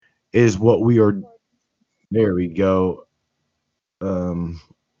is what we are. There we go. Um,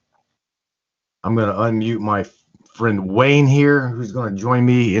 I'm going to unmute my friend Wayne here, who's going to join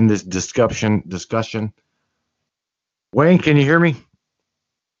me in this discussion. Wayne, can you hear me?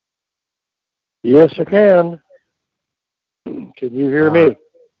 Yes, I can. Can you hear Uh, me?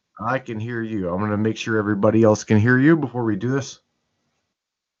 I can hear you. I'm going to make sure everybody else can hear you before we do this.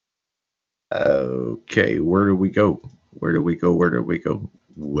 Okay, where do we go? Where do we go? Where do we go?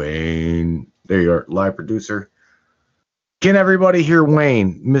 Wayne. There you are, live producer. Can everybody hear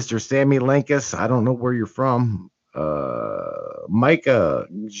Wayne? Mr. Sammy Lankus. I don't know where you're from. Micah,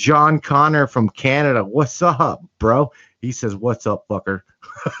 John Connor from Canada. What's up, bro? He says, "What's up, fucker?"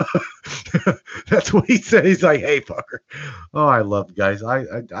 That's what he said. He's like, "Hey, fucker." Oh, I love guys.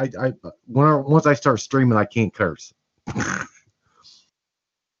 Once I start streaming, I can't curse.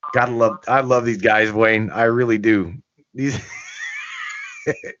 Gotta love. I love these guys, Wayne. I really do. These.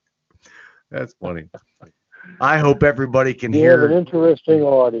 That's funny. I hope everybody can You have an hear. interesting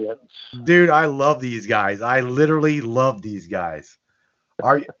audience. Dude, I love these guys. I literally love these guys.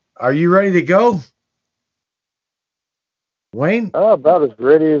 Are are you ready to go, Wayne? About as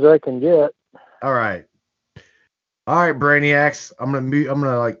ready as I can get. All right. All right, Brainiacs. I'm gonna mute. I'm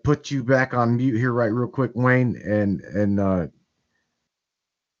gonna like put you back on mute here, right, real quick, Wayne. And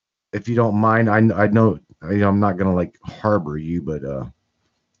if you don't mind, I know I'm not gonna like harbor you, but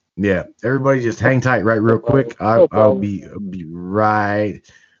yeah, everybody just hang tight, right, No real problem. quick. I'll No I'll problem. be I'll be right.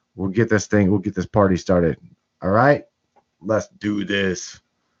 We'll get this party started. All right, let's do this.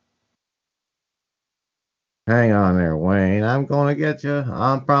 Hang on there, Wayne. I'm gonna get you.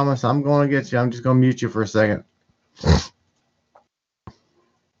 I promise. I'm gonna get you. I'm just gonna mute you for a second.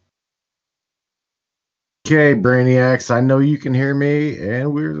 Okay, Brainiacs. I know you can hear me,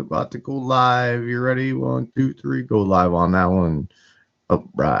 and we're about to go live. You ready? One, two, three. Go live on that one.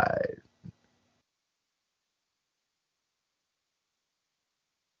 Upright.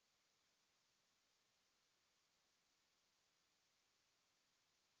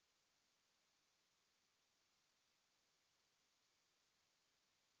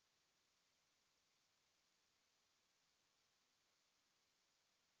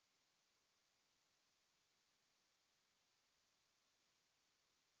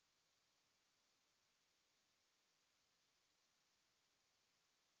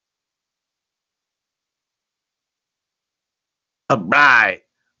 Upright.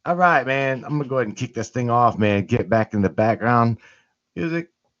 All right, man. I'm gonna go ahead and kick this thing off, man. Get back in the background music,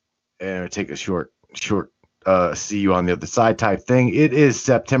 and take a short. See you on the other side type thing. It is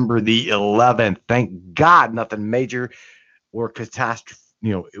September the 11th. Thank God, nothing major or catastrophe,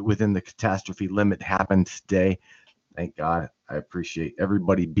 within the catastrophe limit happened today. Thank God. I appreciate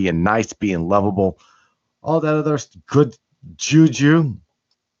everybody being nice, being lovable, all that other good juju.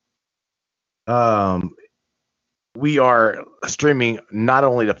 Um, we are streaming not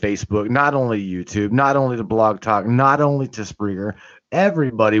only to Facebook, not only YouTube, not only to Blog Talk, not only to Spreaker.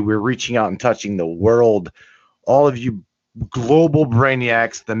 Everybody, we're reaching out and touching the world. All of you global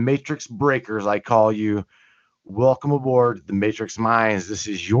brainiacs, the Matrix Breakers, I call you. Welcome aboard the Matrix Minds. This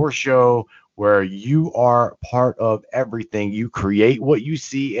is your show where you are part of everything. You create what you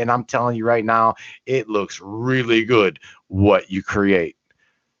see, and I'm telling you right now, it looks really good what you create.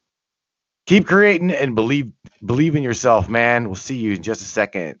 Keep creating and believe in yourself, man. We'll see you in just a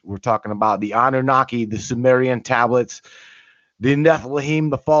second. We're talking about the Anunnaki, the Sumerian tablets, the Nephilim,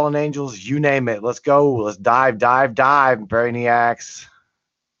 the fallen angels, you name it. Let's go. Let's dive, Brainiacs.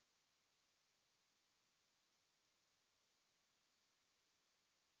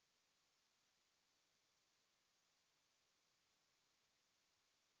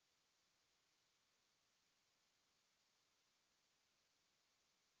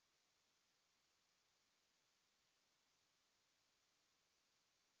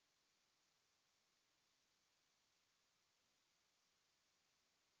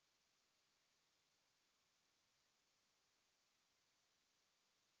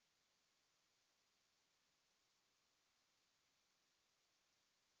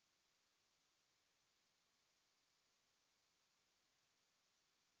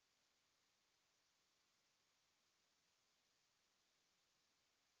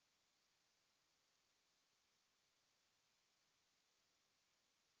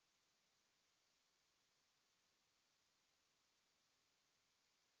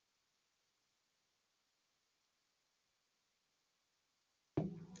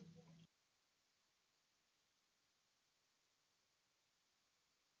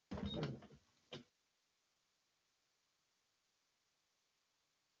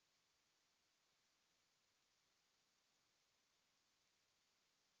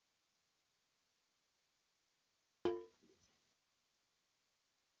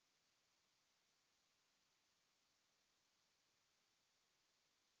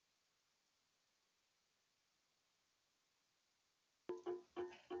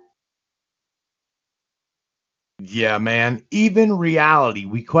 Yeah, man. Even reality.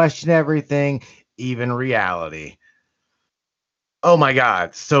 We question everything, even reality. Oh my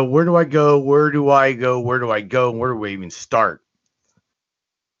God. So where do I go? Where do I go? Where do I go? Where do we even start?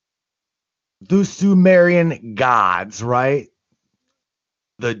 The Sumerian gods, right?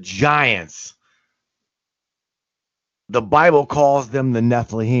 The giants. The Bible calls them the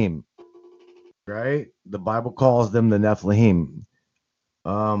Nephilim, right? The Bible calls them the Nephilim.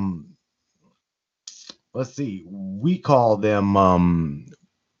 Um, let's see. We call them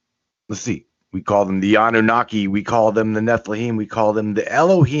let's see. We call them the Anunnaki. We call them the Nephilim. We call them the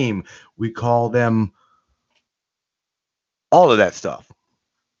Elohim. We call them all of that stuff.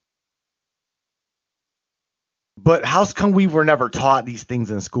 But how come we were never taught these things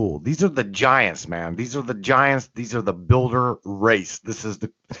in school? These are the giants, man. These are the giants. These are the builder race. This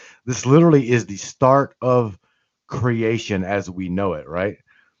literally is the start of creation as we know it, right?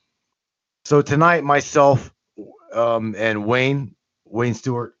 So tonight, myself and Wayne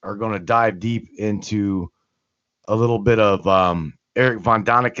Stewart are going to dive deep into a little bit of Eric Von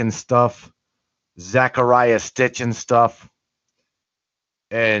Daniken stuff, Zachariah Stitchen stuff,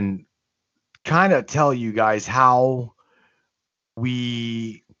 and kind of tell you guys how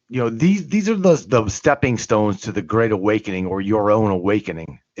we, these are the stepping stones to the great awakening or your own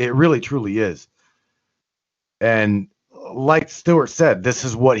awakening. It really truly is. And like Stewart said, this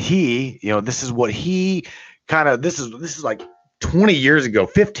is what he kind of, this is like 20 years ago,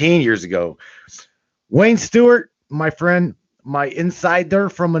 15 years ago. Wayne Stewart, my friend, my insider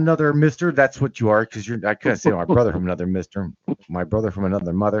from another mister. That's what you are, because I couldn't say my brother from another mister, my brother from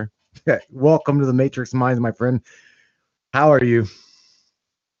another mother. Welcome to the Matrix Minds, my friend. How are you?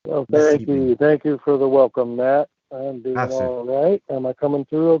 Well, thank you. Thank you for the welcome, Matt. I'm doing all right. Am I coming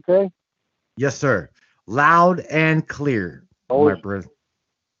through okay? Yes, sir. Loud and clear, my brother.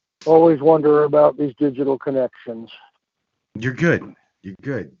 Always wonder about these digital connections. You're good. You're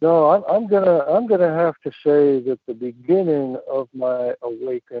good. No, I'm gonna have to say that the beginning of my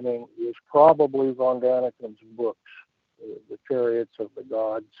awakening was probably Von Daniken's books, The Chariots of the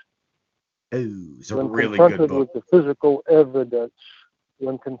Gods. Oh, it's a when really confronted good book. with the physical evidence,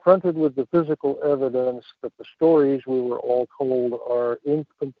 when confronted with the physical evidence that the stories we were all told are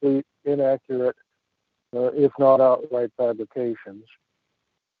incomplete, inaccurate, if not outright fabrications,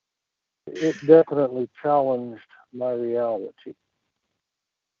 it definitely challenged my reality.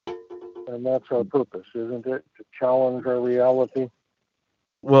 And that's our purpose, isn't it? To challenge our reality.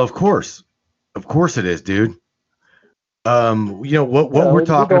 Well, of course it is, dude. What we're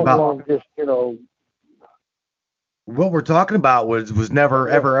talking about. Just, what we're talking about was never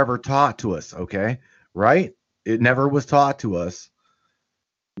ever taught to us. Okay, right? It never was taught to us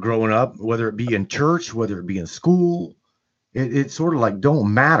growing up, whether it be in church, whether it be in school. It's sort of like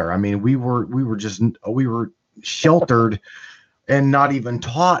don't matter. I mean, we were sheltered and not even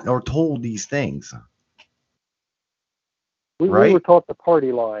taught or told these things. We were taught the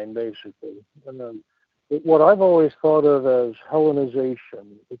party line, basically. And what I've always thought of as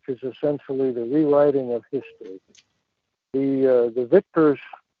Hellenization, which is essentially the rewriting of history. The victors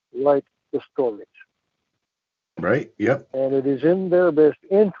write the stories. Right, yep. And it is in their best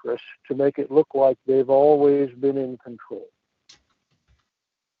interest to make it look like they've always been in control.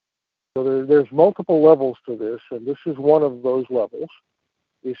 So there's multiple levels to this, and this is one of those levels.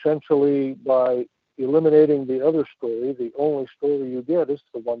 Essentially, by eliminating the other story, the only story you get is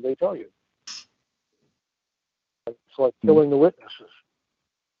the one they tell you. It's like killing the witnesses.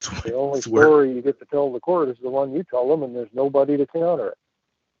 The only story you get to tell the court is the one you tell them, and there's nobody to counter it.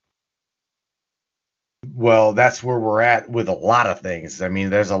 Well, that's where we're at with a lot of things. I mean,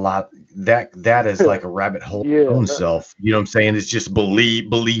 there's a lot that is like a rabbit hole own self. You know what I'm saying? It's just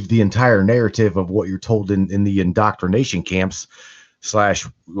believe the entire narrative of what you're told in the indoctrination camps /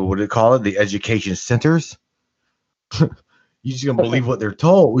 what do you call it? The education centers. You're just gonna believe what they're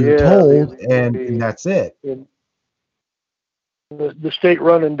told. We're told, and that's it. The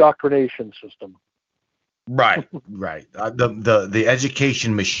state-run indoctrination system. Right. The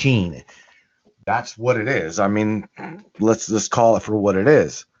education machine. That's what it is. I mean, let's just call it for what it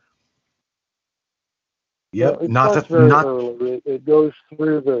is. Yep. Early. It goes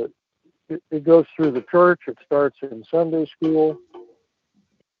through the church. It starts in Sunday school.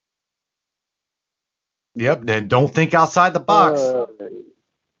 Yep. Then don't think outside the box.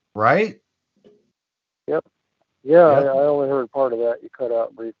 Right? Yep. Yeah, yep. I only heard part of that. You cut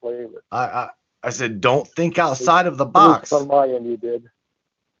out briefly. But I said, don't think outside of the box. On my end, you did.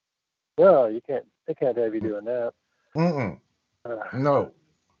 No, you can't. They can't have you doing that. No.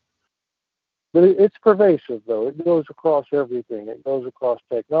 But it's pervasive, though. It goes across everything. It goes across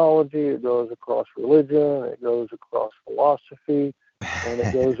technology. It goes across religion. It goes across philosophy. And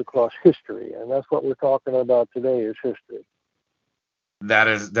it goes across history. And that's what we're talking about today is history. That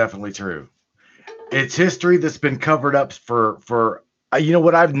is definitely true. It's history that's been covered up for you know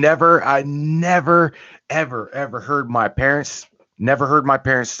what, I never ever heard my parents, never heard my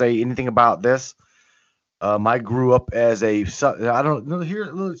parents say anything about this. I grew up as I don't know, here,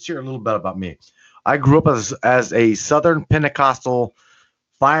 let's share a little bit about me. I grew up as a Southern Pentecostal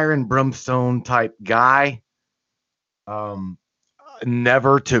fire and brimstone type guy. Um,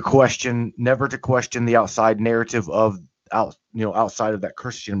 never to question the outside narrative of outside of that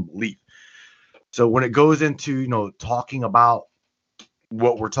Christian belief. So when it goes into, talking about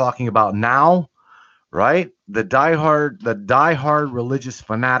what we're talking about now, right? The diehard religious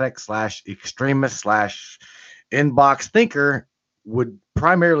fanatic slash extremist slash inbox thinker would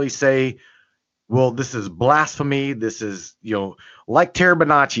primarily say, well, this is blasphemy. This is, like Tara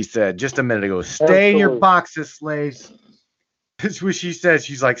Bonacci said just a minute ago, stay in your boxes, slaves. That's what she said.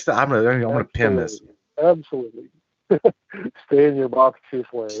 She's like, I'm gonna pin this. Absolutely. Stay in your boxes,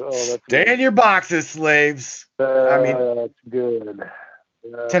 slaves. Oh, that's stay good. In your boxes, slaves. I mean, that's good.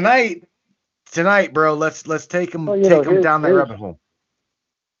 Tonight, bro. Let's take them down that rabbit hole.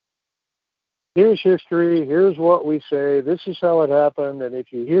 Here's history. Here's what we say. This is how it happened. And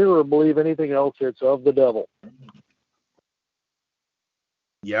if you hear or believe anything else, it's of the devil.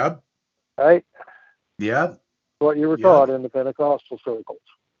 Yep. Right? Yep. What you were taught in the Pentecostal circles.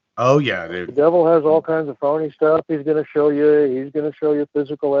 Oh, yeah, dude. The devil has all kinds of phony stuff he's going to show you. He's going to show you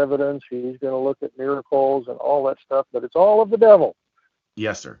physical evidence. He's going to look at miracles and all that stuff. But it's all of the devil.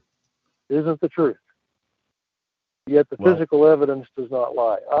 Yes, sir. Isn't the truth. Yet the physical evidence does not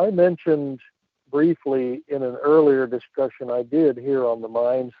lie. I mentioned briefly in an earlier discussion I did here on the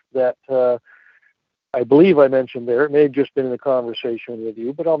Minds that I believe I mentioned there. It may have just been in a conversation with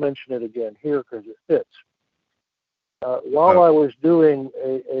you, but I'll mention it again here because it fits. While I was doing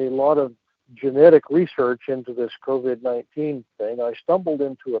a lot of genetic research into this COVID-19 thing, I stumbled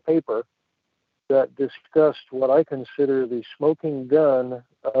into a paper that discussed what I consider the smoking gun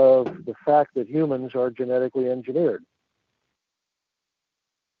of the fact that humans are genetically engineered.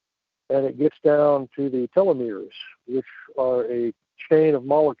 And it gets down to the telomeres, which are a chain of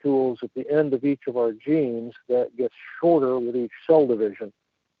molecules at the end of each of our genes that gets shorter with each cell division.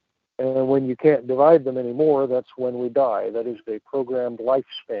 And when you can't divide them anymore, that's when we die. That is a programmed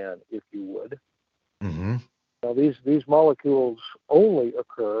lifespan, if you would. Mm-hmm. Now, these molecules only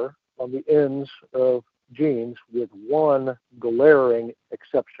occur on the ends of genes with one glaring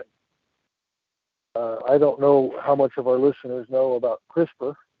exception. I don't know how much of our listeners know about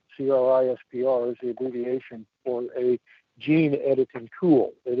CRISPR. CRISPR is the abbreviation for a gene editing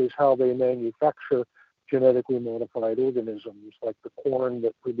tool. It is how they manufacture genetically modified organisms, like the corn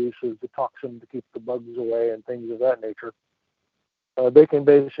that produces the toxin to keep the bugs away and things of that nature. They can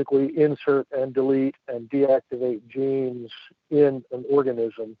basically insert and delete and deactivate genes in an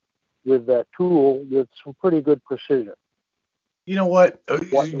organism with that tool with some pretty good precision. You know what?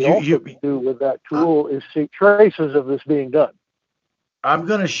 What we also do with that tool is see traces of this being done. I'm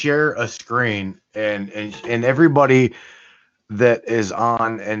going to share a screen, and everybody that is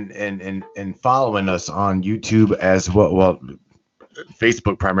on and following us on YouTube as well,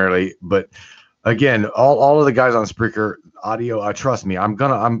 Facebook primarily, but again, all of the guys on Spreaker audio, trust me,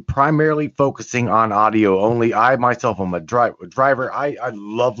 I'm primarily focusing on audio only. I myself am a driver. I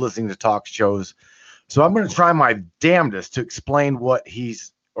love listening to talk shows. So I'm going to try my damnedest to explain what I'm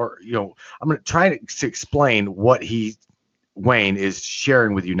going to try to explain what Wayne is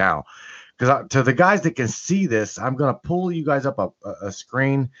sharing with you now. Because to the guys that can see this, I'm going to pull you guys up a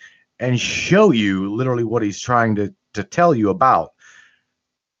screen and show you literally what he's trying to tell you about.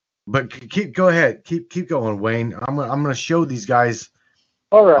 But go ahead. Keep going, Wayne. I'm going to show these guys.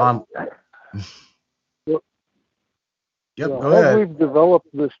 All right. Yep, go ahead. As we've developed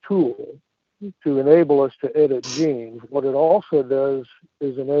this tool to enable us to edit genes, what it also does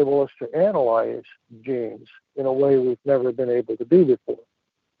is enable us to analyze genes in a way we've never been able to do before.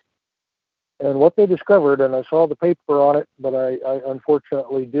 And what they discovered, and I saw the paper on it, but I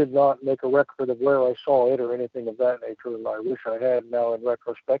unfortunately did not make a record of where I saw it or anything of that nature, and I wish I had. Now in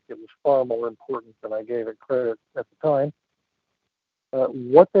retrospect, it was far more important than I gave it credit at the time.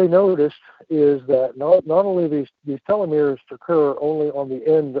 What they noticed is that not only these telomeres occur only on the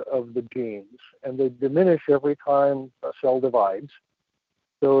end of the genes, and they diminish every time a cell divides.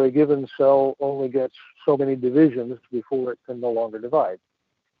 So a given cell only gets so many divisions before it can no longer divide.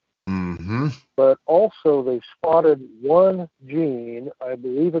 Mm-hmm. But also they spotted one gene, I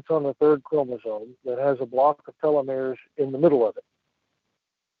believe it's on the 3rd chromosome, that has a block of telomeres in the middle of it.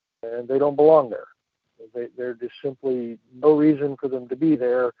 And they don't belong there. They're just simply no reason for them to be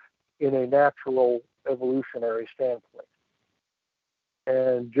there in a natural evolutionary standpoint.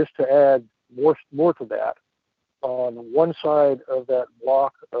 And just to add more to that, on one side of that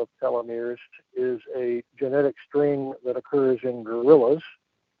block of telomeres is a genetic string that occurs in gorillas,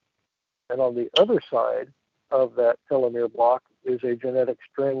 and on the other side of that telomere block is a genetic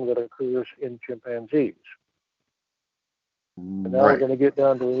string that occurs in chimpanzees. And now we're going to get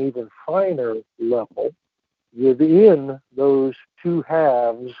down to an even finer level. Within those two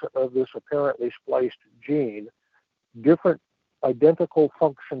halves of this apparently spliced gene, different identical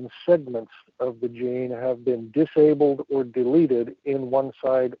function segments of the gene have been disabled or deleted in one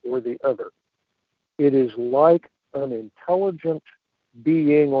side or the other. It is like an intelligent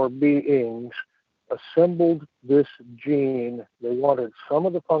being or beings assembled this gene. They wanted some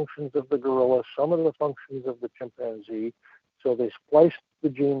of the functions of the gorilla, some of the functions of the chimpanzee, so they spliced the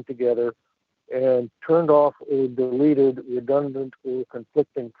gene together and turned off or deleted redundant or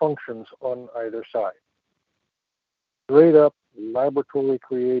conflicting functions on either side. Straight up laboratory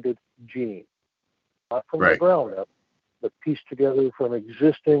created gene, not from the ground up, but pieced together from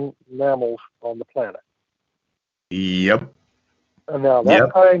existing mammals on the planet. Yep. And now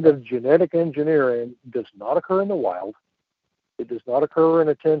that kind of genetic engineering does not occur in the wild. It does not occur in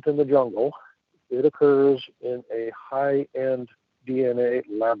a tent in the jungle. It occurs in a high-end DNA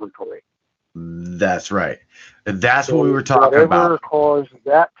laboratory. That's right. That's what we were talking about. Whatever caused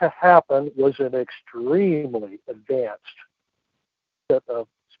that to happen was an extremely advanced set of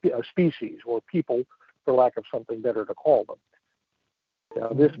species or people, for lack of something better to call them. Now,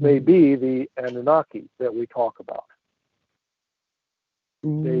 this may be the Anunnaki that we talk about.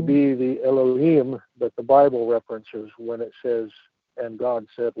 May be the Elohim that the Bible references when it says, and God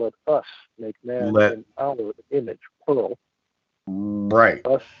said, let us make man in our image, plural. Right.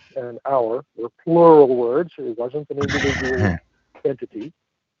 Us and our were plural words. It wasn't an individual entity.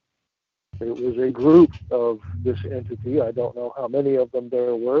 It was a group of this entity. I don't know how many of them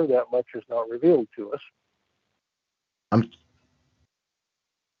there were. That much is not revealed to us. I'm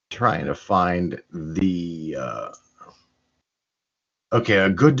trying to find the a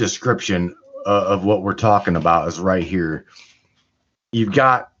good description of what we're talking about is right here. You've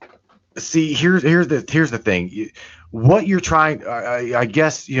got, see, here's the thing. What you're trying, I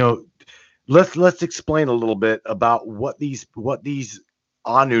guess, let's explain a little bit about what these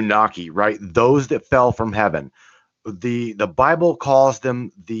Anunnaki, right? Those that fell from heaven. The Bible calls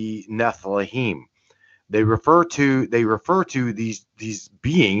them the Nephilim. They refer to these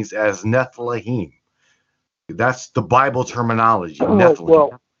beings as Nephilim. That's the Bible terminology.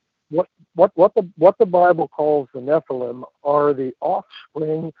 Well, what the Bible calls the Nephilim are the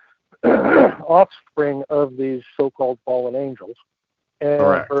offspring of these so-called fallen angels and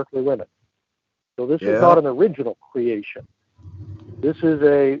earthly women. So this is not an original creation. This is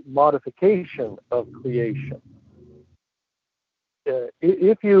a modification of creation.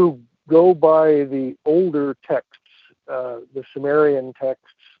 If you go by the older texts, the Sumerian texts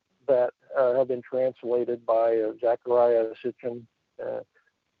that have been translated by Zechariah Sitchin,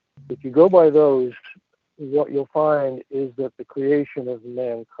 if you go by those, what you'll find is that the creation of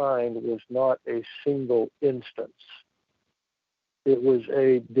mankind was not a single instance. It was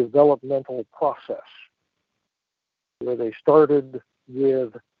a developmental process where they started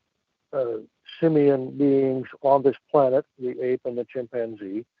with simian beings on this planet, the ape and the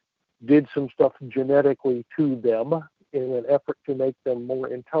chimpanzee, did some stuff genetically to them in an effort to make them more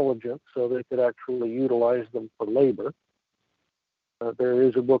intelligent so they could actually utilize them for labor. There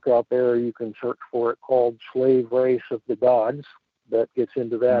is a book out there, you can search for it, called Slave Race of the Gods, that gets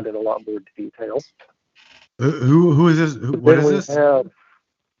into that in a lot more detail. Who is this? What is this?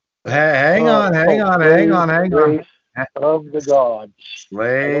 Hang on. Race of the Gods.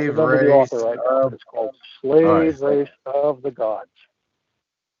 Slave I don't remember the author right now. It's called Slave Race of the Gods.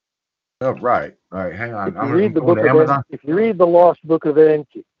 Oh, right. All right, hang on. If you read the Lost Book of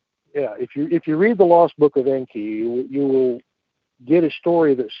Enki, if you read the Lost Book of Enki, you will get a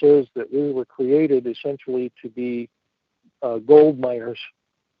story that says that we were created essentially to be gold miners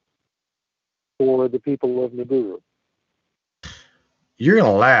for the people of Nibiru. You're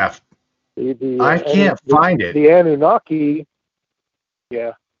gonna laugh. I can't find it. The Anunnaki,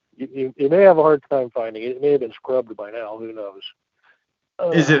 you may have a hard time finding it. It may have been scrubbed by now. Who knows?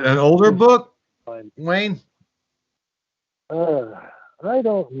 Is it an older book, Wayne? I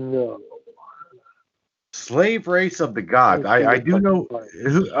don't know. Slave race of the gods. Let's see I if do I can know find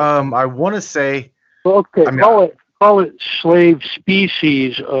it. who. I want to say. Okay, I mean, call it slave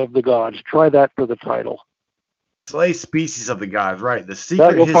species of the gods. Try that for the title. slave species of the gods. Right. The That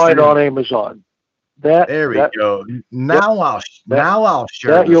secret you'll find history. on Amazon. That There we that go. yep, Now I'll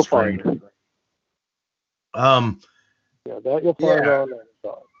share that the you'll screen. find. Um. Yeah, that you'll find Yeah. on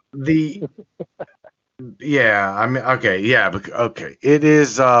Amazon. The. Yeah. I mean. Okay. Yeah. Okay. It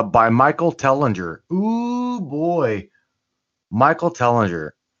is by Michael Tellinger. Ooh boy, Michael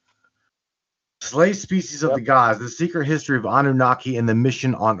Tellinger. Slave species of the Yep. gods: the secret history of Anunnaki and the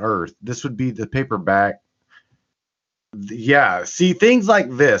mission on Earth. This would be the paperback. Yeah. See, things like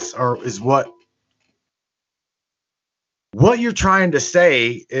this is what you're trying to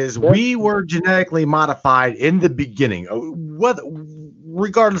say is we were genetically modified in the beginning.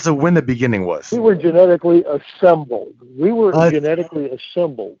 Regardless of when the beginning was. We were genetically assembled. We were genetically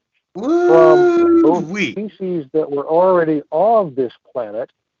assembled from those species that were already on this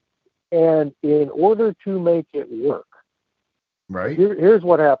planet. And in order to make it work, right? Here's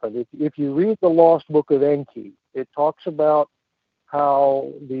what happened. If you read the Lost Book of Enki, it talks about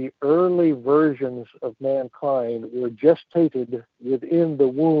how the early versions of mankind were gestated within the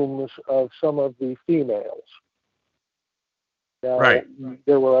wombs of some of the females. Now, right.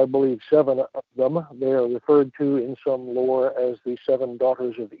 There were, I believe, 7 of them. They are referred to in some lore as the 7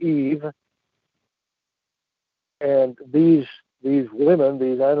 daughters of Eve. And these women,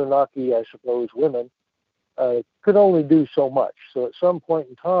 these Anunnaki, I suppose, women, could only do so much. So at some point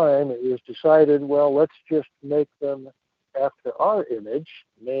in time, it was decided, well, let's just make them after our image,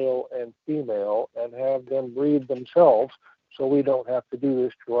 male and female, and have them breed themselves so we don't have to do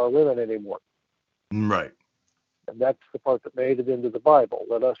this to our women anymore. Right. And that's the part that made it into the Bible.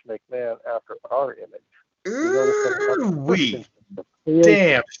 Let us make man after our image.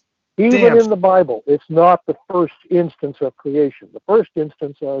 Damn. Even in the Bible, it's not the first instance of creation. The first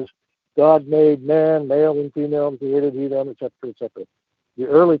instance is God made man, male and female, and created he them, etc., etc. The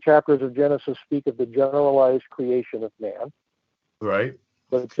early chapters of Genesis speak of the generalized creation of man. Right.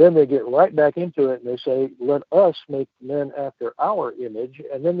 But then they get right back into it and they say, let us make men after our image,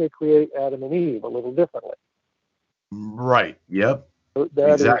 and then they create Adam and Eve a little differently. Right. Yep. So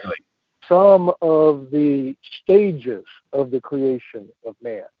that exactly. Is some of the stages of the creation of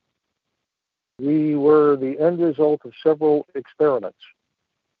man. We were the end result of several experiments.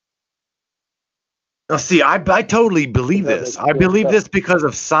 Now, see, I totally believe this. I believe this because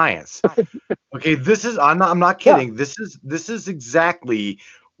of science. Okay, I'm not kidding. Yeah. This is exactly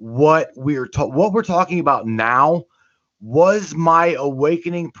what we're talking about now. Was my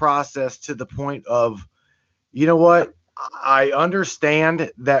awakening process to the point of, you know what? I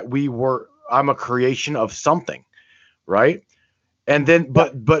understand that I'm a creation of something, right? And then,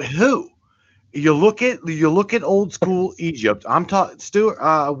 but who? You look at old school Egypt. I'm talking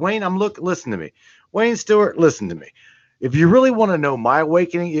Stuart, Wayne. Listen to me. Wayne Stewart, listen to me. If you really want to know my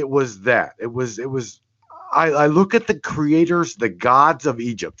awakening, it was that. It was. I look at the creators, the gods of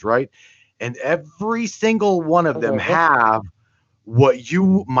Egypt, right? And every single one of them have what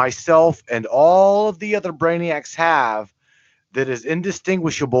you, myself, and all of the other brainiacs have that is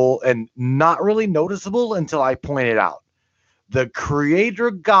indistinguishable and not really noticeable until I point it out. The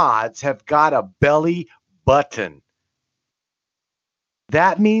creator gods have got a belly button.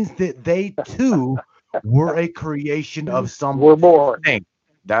 That means that they too were a creation of something. Were born.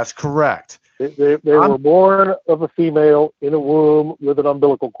 That's correct. They were born of a female in a womb with an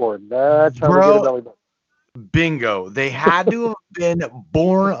umbilical cord. That's how we get a belly button. Bingo. They had to have been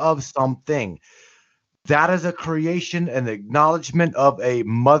born of something. That is a creation and acknowledgement of a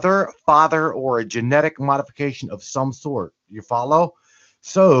mother, father, or a genetic modification of some sort. You follow?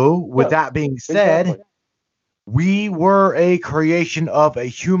 So, with that being said, exactly. We were a creation of a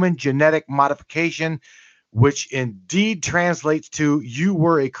human genetic modification, which indeed translates to you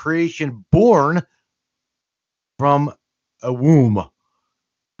were a creation born from a womb.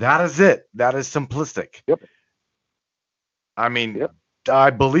 That is it. That is simplistic. Yep. I mean, I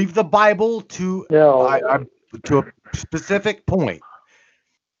believe the Bible to a specific point.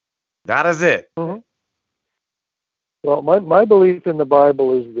 That is it. Mm-hmm. Well, my belief in the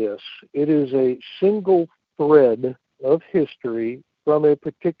Bible is this. It is a single thread of history from a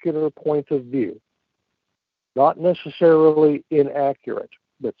particular point of view. Not necessarily inaccurate,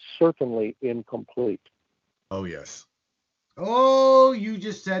 but certainly incomplete. Oh, yes. Oh, you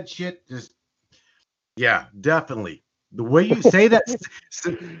just said shit. Yeah, definitely. The way you say that,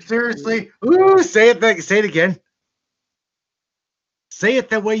 seriously. Ooh, say it again. Say it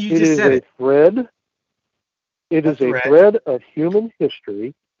the way you just said it. It is a thread of human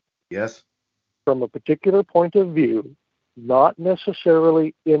history. Yes. from a particular point of view, not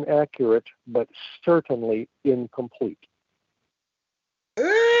necessarily inaccurate, but certainly incomplete.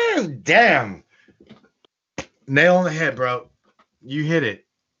 Damn. Nail on the head, bro. You hit it.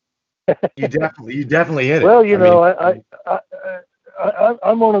 You definitely hit it. Well, you know,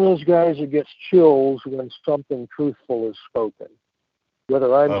 I'm one of those guys that gets chills when something truthful is spoken,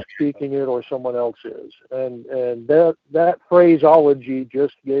 whether I'm speaking it or someone else is, and that phraseology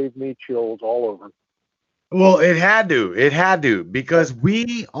just gave me chills all over. Well, it had to, because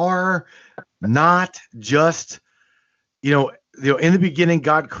we are not just, in the beginning,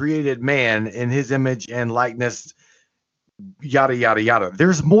 God created man in his image and likeness, yada, yada, yada.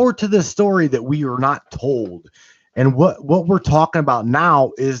 There's more to this story that we are not told. And what we're talking about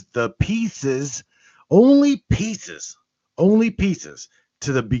now is the pieces, only pieces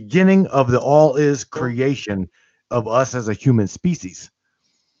to the beginning of the all is creation of us as a human species.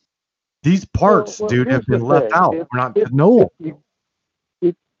 These parts, dude, have been left out. We're not to know.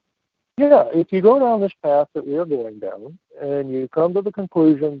 If you go down this path that we are going down, and you come to the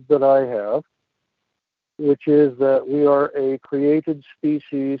conclusion that I have, which is that we are a created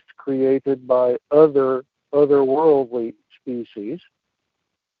species created by otherworldly species,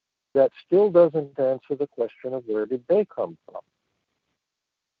 that still doesn't answer the question of where did they come from.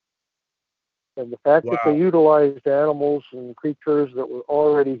 And the fact that they utilized animals and creatures that were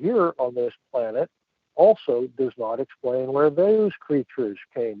already here on this planet also does not explain where those creatures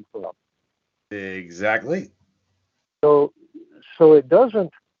came from. Exactly. So it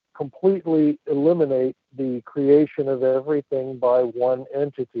doesn't completely eliminate the creation of everything by one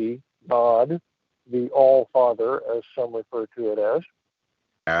entity, God, the All-Father, as some refer to it as.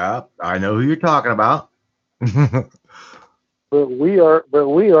 Yeah, I know who you're talking about. But we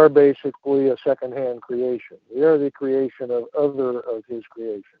are basically a second-hand creation. We are the creation of his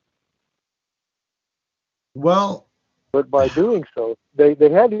creation. Well, but by doing so, they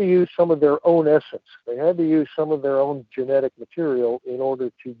had to use some of their own essence. They had to use some of their own genetic material in order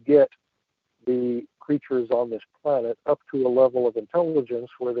to get the creatures on this planet up to a level of intelligence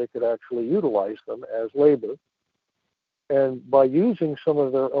where they could actually utilize them as labor. And by using some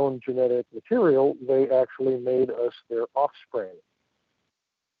of their own genetic material, they actually made us their offspring.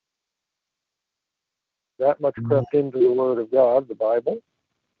 That much crept into the Word of God, the Bible.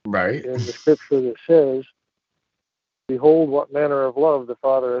 Right. In the scripture that says, behold, what manner of love the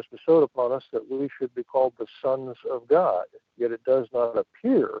Father has bestowed upon us, that we should be called the sons of God. Yet it does not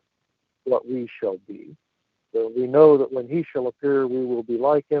appear what we shall be. But we know that when he shall appear, we will be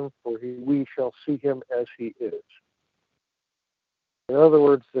like him, for we shall see him as he is. In other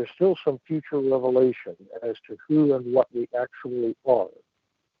words, there's still some future revelation as to who and what we actually are.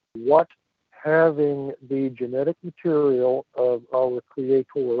 What having the genetic material of our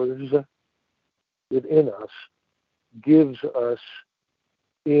creators within us gives us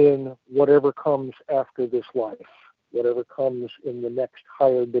in whatever comes after this life, whatever comes in the next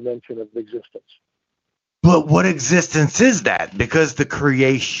higher dimension of existence. But what existence is that? Because the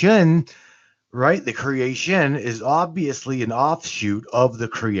creation, right? The creation is obviously an offshoot of the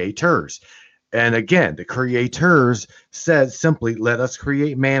creators. And again, the creators said simply, let us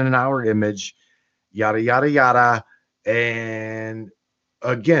create man in our image, yada, yada, yada. And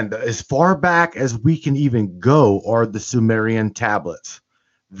again, as far back as we can even go are the Sumerian tablets.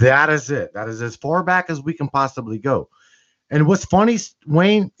 That is it. That is as far back as we can possibly go. And what's funny,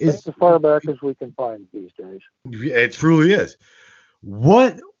 Wayne, is as far back as we can find these days. It truly is.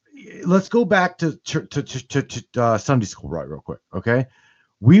 Let's go back to Sunday school, right, real quick. Okay,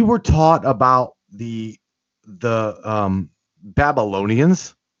 we were taught about the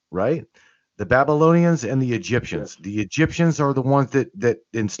Babylonians, right? The Babylonians and the Egyptians. Yes. The Egyptians are the ones that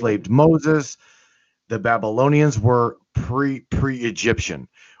enslaved Moses. The Babylonians were pre-Egyptian.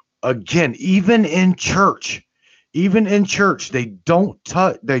 Again, even in church, they don't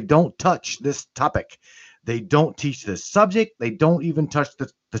touch this topic. They don't teach this subject. They don't even touch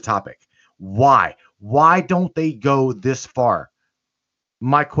the topic. Why? Why don't they go this far?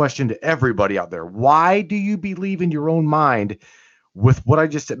 My question to everybody out there: why do you believe in your own mind with what I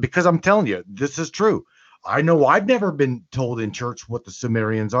just said? Because I'm telling you, this is true. I know I've never been told in church what the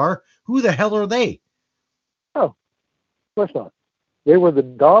Sumerians are. Who the hell are they? Oh, of course not. They were the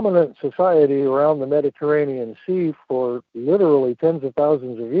dominant society around the Mediterranean Sea for literally tens of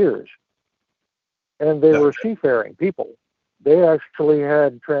thousands of years. And they were seafaring people. They actually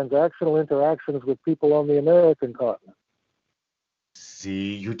had transactional interactions with people on the American continent.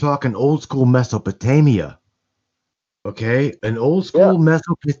 See, you're talking old school Mesopotamia. Okay? An old school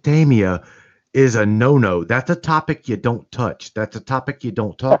Mesopotamia is a no-no. That's a topic you don't touch. That's a topic you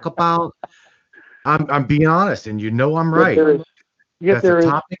don't talk about. I'm being honest, and I'm Yet right. there is, yet That's a there is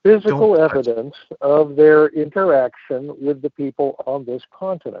topic we don't physical touch. evidence of their interaction with the people on this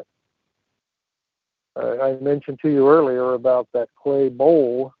continent. I mentioned to you earlier about that clay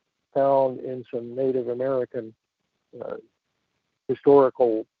bowl found in some Native American uh,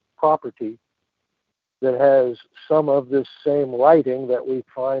 historical property that has some of this same writing that we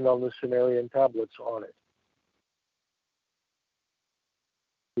find on the Sumerian tablets on it.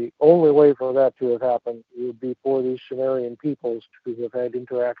 The only way for that to have happened would be for these Sumerian peoples to have had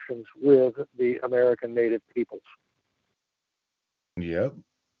interactions with the American native peoples. Yep.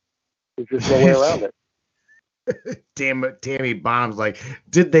 There's just no way around it. Damn it, Tammy Bonham's like,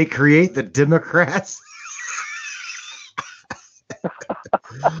 did they create the Democrats?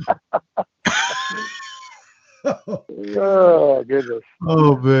 Oh goodness!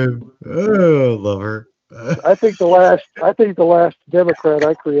 Oh man, oh, love her. I think the last Democrat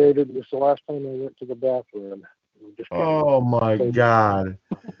I created was the last time I went to the bathroom. I'm just kidding. Oh my God.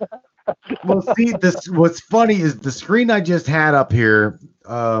 Well, see, this what's funny is the screen I just had up here,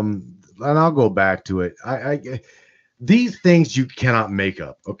 and I'll go back to it. These things you cannot make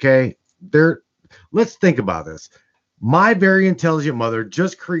up. Okay, they're. Let's think about this. My very intelligent mother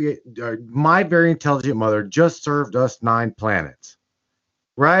just served us 9 planets.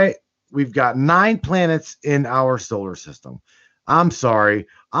 Right? We've got 9 planets in our solar system. I'm sorry.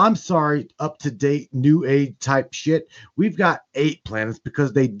 I'm sorry, up to date, new age type shit. We've got 8 planets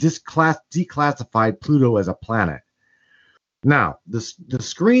because they declassified Pluto as a planet. Now, the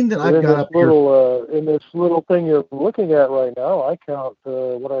screen that I've got up here, In this little thing you're looking at right now, I count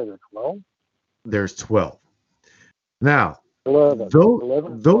what are there, 12? there's 12. Now, 11. those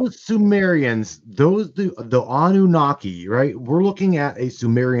 11? those Sumerians, the Anunnaki, right? We're looking at a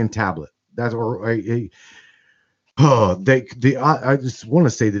Sumerian tablet. That's or a oh, I just want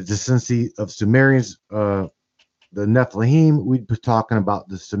to say the descendancy of Sumerians, the Nephilim. We'd be talking about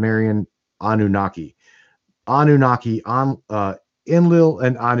the Sumerian Anunnaki, Enlil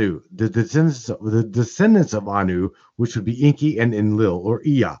and Anu, the descendants of Anu, which would be Enki and Enlil or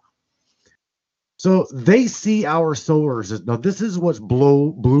Ea. So they see our solar system. Now, this is what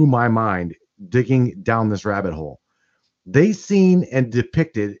blew my mind digging down this rabbit hole. They seen and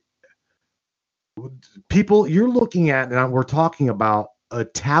depicted people you're looking at, and we're talking about a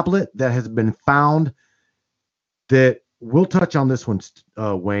tablet that has been found that we'll touch on this one,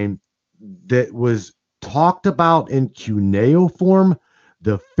 Wayne, that was talked about in cuneiform,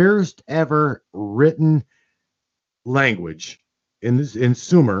 the first ever written language in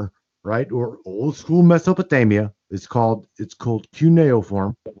Sumer, right, or old school Mesopotamia. It's called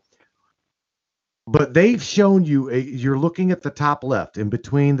cuneiform. But they've shown you you're looking at the top left, in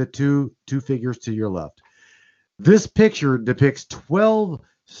between the two figures to your left. This picture depicts 12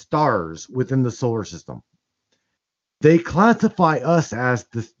 stars within the solar system. They classify us as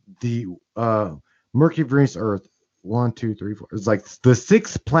the Mercury, Venus, Earth. 1, 2, 3, 4. It's like the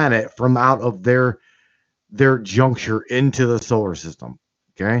 6th planet from out of their juncture into the solar system.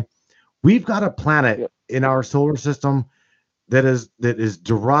 Okay, we've got a planet in our solar system that is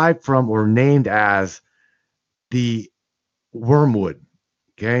derived from or named as the wormwood.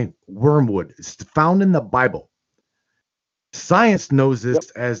 Okay, wormwood. It's found in the Bible. Science knows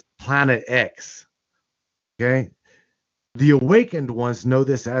this as Planet X. Okay, the awakened ones know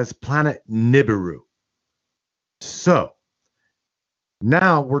this as Planet Nibiru. So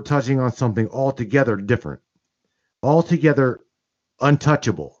now we're touching on something altogether different, altogether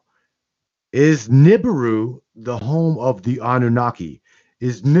untouchable. Is Nibiru the home of the Anunnaki?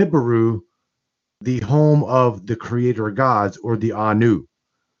 Is Nibiru the home of the creator gods or the Anu?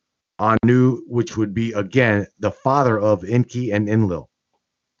 Anu, which would be again the father of Enki and Enlil.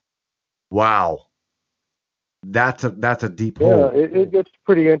 Wow, that's a deep hole. Yeah, it gets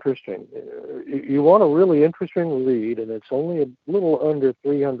pretty interesting. You want a really interesting read, and it's only a little under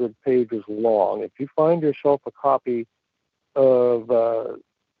 300 pages long. If you find yourself a copy of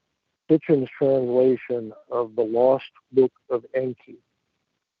Sitchin's translation of the Lost Book of Enki,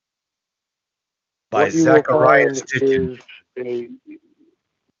 By what you will Zechariah find Sitchin. is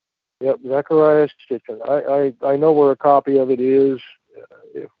Zechariah Sitchin. I know where a copy of it is.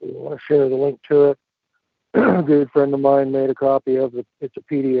 If we want to share the link to it, a good friend of mine made a copy of it. It's a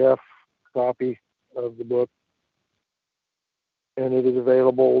PDF copy of the book, and it is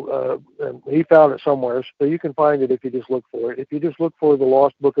available. And he found it somewhere, so you can find it if you just look for it. If you just look for the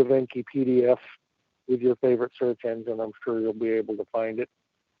Lost Book of Enki PDF with your favorite search engine, I'm sure you'll be able to find it.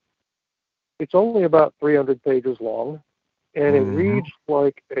 It's only about 300 pages long, and it reads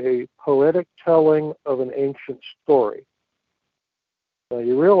like a poetic telling of an ancient story. Now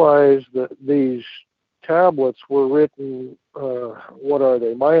you realize that these tablets were written, what are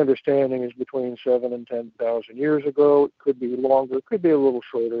they? My understanding is between 7,000 and 10,000 years ago. It could be longer, it could be a little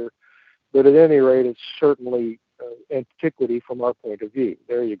shorter, but at any rate, it's certainly antiquity from our point of view.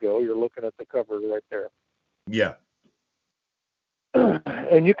 There you go. You're looking at the cover right there. Yeah.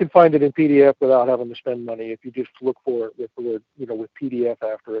 And you can find it in PDF without having to spend money. If you just look for it with the word, with PDF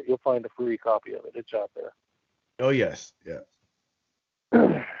after it, you'll find a free copy of it. It's out there. Oh, yes. Yeah.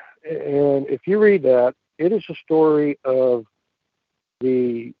 And if you read that, it is a story of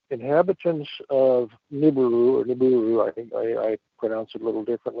the inhabitants of Nibiru. I think I pronounce it a little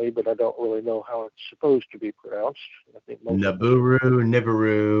differently, but I don't really know how it's supposed to be pronounced. I think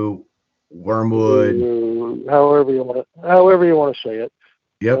Nibiru, Wormwood, however you want to say it.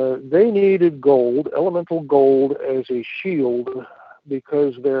 Yep. They needed gold, elemental gold, as a shield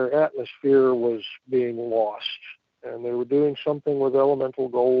because their atmosphere was being lost, and they were doing something with elemental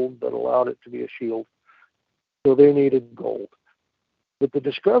gold that allowed it to be a shield. So they needed gold. But the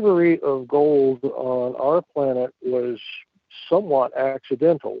discovery of gold on our planet was somewhat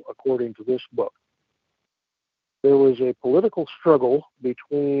accidental, according to this book. There was a political struggle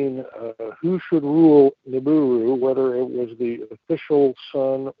between who should rule Nibiru, whether it was the official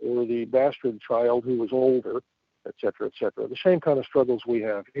son or the bastard child who was older, etc., etc. The same kind of struggles we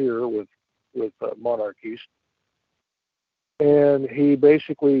have here with monarchies. And he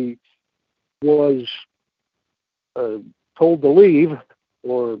basically was told to leave,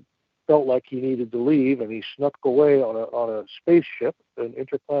 or felt like he needed to leave, and he snuck away on a spaceship, an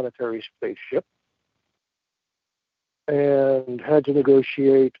interplanetary spaceship, and had to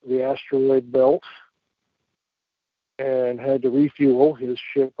negotiate the asteroid belt, and had to refuel. His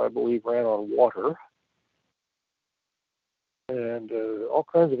ship, I believe, ran on water, and all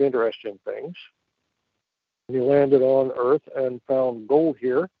kinds of interesting things. And he landed on Earth and found gold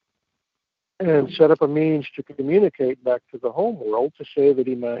here, and set up a means to communicate back to the home world to say that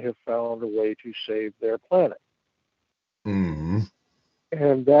he might have found a way to save their planet. Mm-hmm.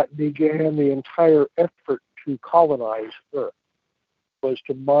 And that began the entire effort to colonize Earth, was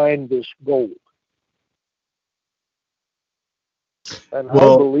to mine this gold. And I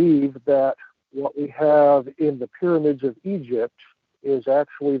believe that what we have in the pyramids of Egypt is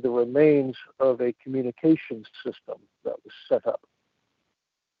actually the remains of a communications system that was set up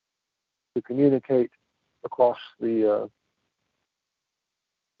to communicate across the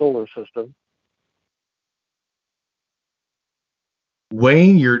solar system.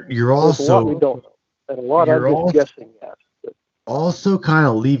 Wayne, you're also a lot we don't know, and a lot I'm just guessing at. Also, kind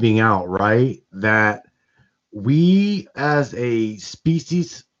of leaving out, right, that we as a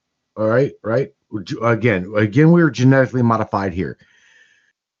species, all right, again, we were genetically modified here.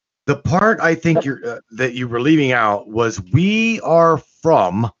 The part I think that you were leaving out was we are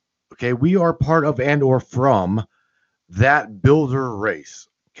from. Okay, we are part of and or from that builder race.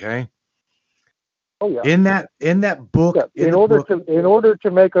 Okay. Oh yeah. In that book, yeah. In order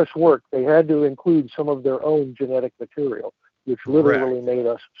to make us work, they had to include some of their own genetic material, which literally made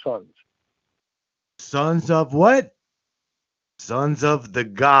us sons. Sons of what? Sons of the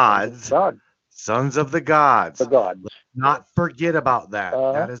gods. God. Sons of the gods. The gods. Let's not forget about that.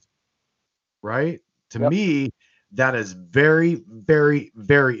 That is right. To me, that is very, very,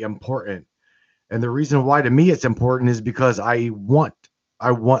 very important. And the reason why to me it's important is because I want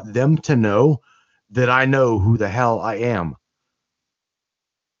them to know that I know who the hell I am.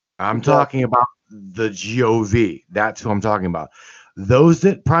 I'm talking about the GOV. That's who I'm talking about. Those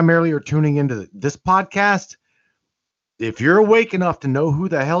that primarily are tuning into this podcast, if you're awake enough to know who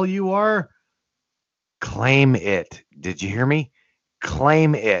the hell you are, claim it. Did you hear me?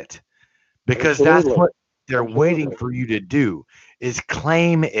 Claim it. Because that's what they're waiting for you to do, is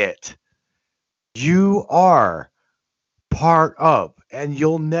claim it. You are part of, and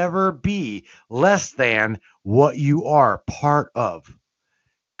you'll never be less than what you are part of.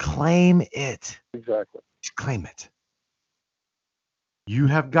 Claim it. Exactly. Just claim it. You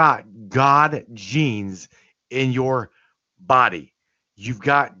have got God genes in your body. You've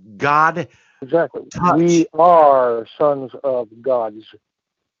got God. Exactly. Touch. We are sons of gods.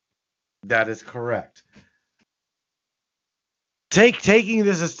 That is correct. Taking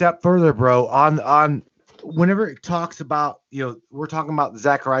this a step further, bro, on whenever it talks about, we're talking about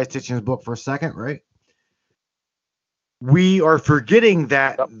Zecharia Sitchin's book for a second, right? We are forgetting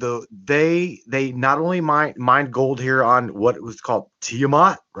that they not only mined gold here on what was called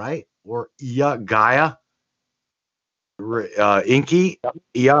Tiamat, right? Or Gaia. Inky,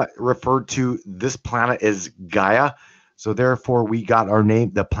 referred to this planet as Gaia. So therefore we got our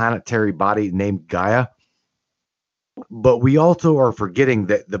name, the planetary body named Gaia. but we also are forgetting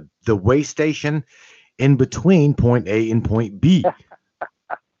that the way station in between point A and point B.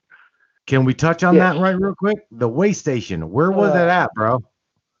 Can we touch on Yes. that right real quick? The way station. Where was it Uh, at, bro?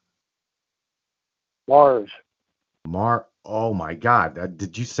 Mars. Oh my God.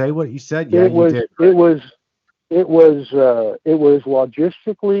 Did you say what you said? Yeah, It you was. did. It was. It was. It was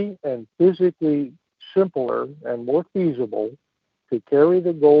logistically and physically simpler and more feasible to carry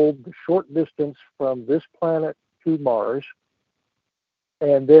the gold the short distance from this planet to Mars,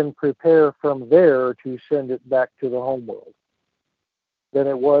 and then prepare from there to send it back to the homeworld, than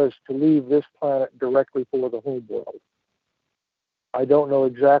it was to leave this planet directly for the homeworld. I don't know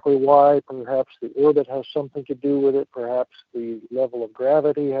exactly why. Perhaps the orbit has something to do with it. Perhaps the level of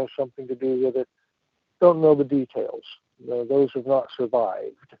gravity has something to do with it. Don't know the details. Those have not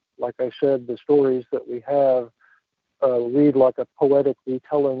survived. Like I said, the stories that we have read like a poetic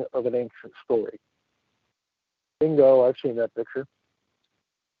retelling of an ancient story. Bingo! I've seen that picture.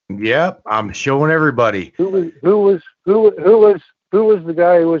 Yep, I'm showing everybody. Who was the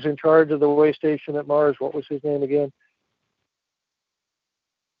guy who was in charge of the way station at Mars? What was his name again?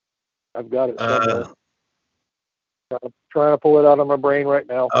 I've got it somewhere. Trying to pull it out of my brain right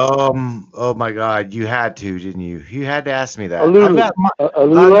now. Oh my God, you had to, didn't you? You had to ask me that. I've Alula. got my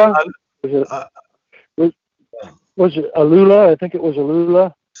Alula. uh, Was it Alula? I think it was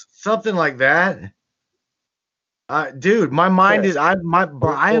Alula. something like that. Dude, my mind is I'm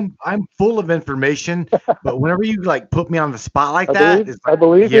full of information, but whenever you like put me on the spot like that, it's like, I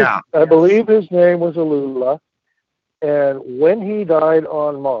believe his name was Alula. And when he died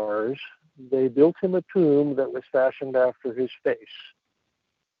on Mars, they built him a tomb that was fashioned after his face.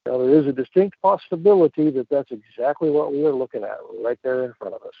 Now, there is a distinct possibility that that's exactly what we are looking at right there in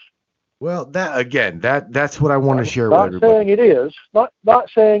front of us. Well, that's what I want to share with Not everybody. saying it is. Not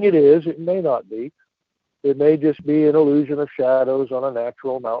saying it is. It may not be. It may just be an illusion of shadows on a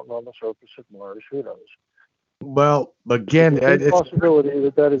natural mountain on the surface of Mars. Who knows? Well, again, It's a possibility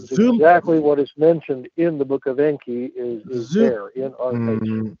that is exactly what is mentioned in the Book of Enki is there in our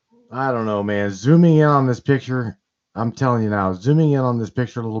face. I don't know, man. Zooming in on this picture, I'm telling you now, zooming in on this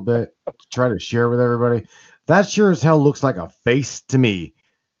picture a little bit to try to share with everybody, that sure as hell looks like a face to me.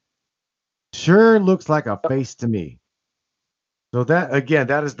 Sure looks like a face to me. So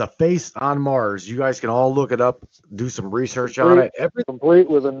that is the face on Mars. You guys can all look it up, do some research on it. Complete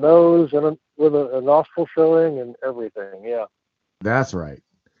with a nose and with a nostril showing and everything. Yeah. That's right.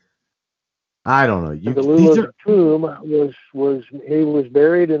 I don't know. Alula's tomb he was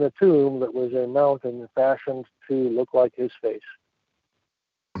buried in a tomb that was a mountain fashioned to look like his face.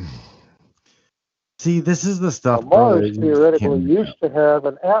 See, this is the stuff. Mars theoretically used to have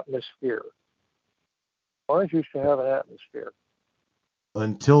an atmosphere. Mars used to have an atmosphere.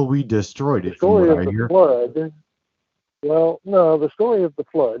 Until we destroyed it. The story of the flood. Well, no, the story of the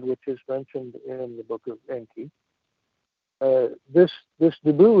flood, which is mentioned in the Book of Enki. This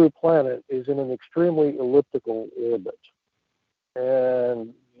Nibiru planet is in an extremely elliptical orbit,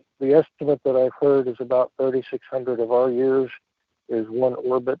 and the estimate that I've heard is about 3,600 of our years is one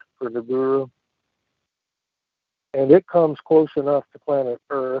orbit for Nibiru, and it comes close enough to planet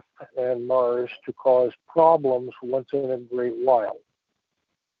Earth and Mars to cause problems once in a great while.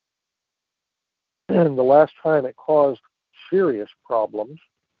 And the last time it caused serious problems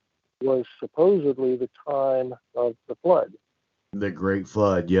was supposedly the time of the flood. The Great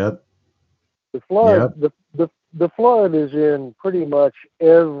Flood, yep. The flood, yep. The flood is in pretty much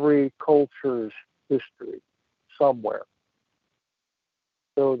every culture's history somewhere.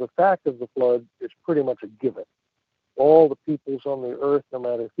 So the fact of the flood is pretty much a given. All the peoples on the earth, no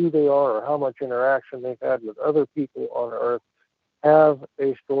matter who they are or how much interaction they've had with other people on earth, have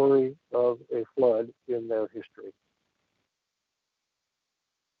a story of a flood in their history.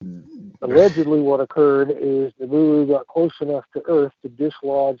 Allegedly, what occurred is Nibiru got close enough to Earth to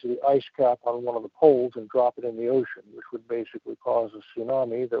dislodge the ice cap on one of the poles and drop it in the ocean, which would basically cause a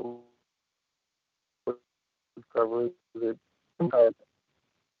tsunami that would cover the entire thing.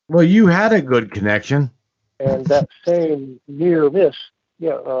 Well, you had a good connection. And that same near miss,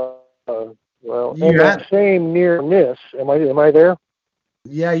 that same near miss. Am I there?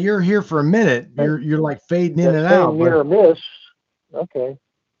 Yeah, you're here for a minute. You're like fading in and out. Near miss. Okay.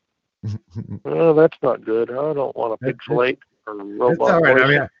 Well, that's not good. I don't want to pixelate or robot. It's all right. I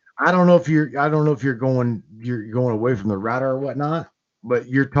mean, I don't know if you're going away from the router or whatnot, but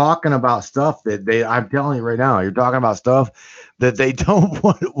you're talking about stuff that I'm telling you right now, you're talking about stuff that they don't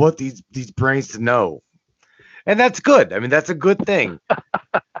want these brains to know. And that's good. I mean, that's a good thing.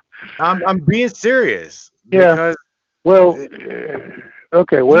 I'm being serious. Yeah. Well,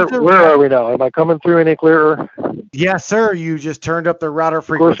 Okay, where are we now? Am I coming through any clearer? Yes, sir. You just turned up the router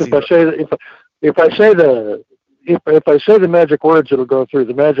frequency. Of course, if I say the magic words, it'll go through.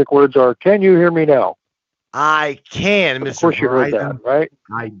 The magic words are, "Can you hear me now?" I can, Mr. Of course, you heard that, right?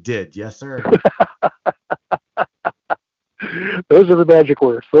 I did. Yes, sir. Those are the magic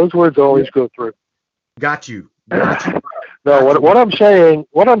words. Those words always go through. Got you. Got you. No, what I'm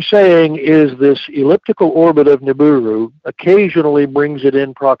saying is this elliptical orbit of Nibiru occasionally brings it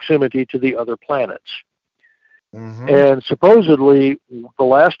in proximity to the other planets. Mm-hmm. And supposedly, the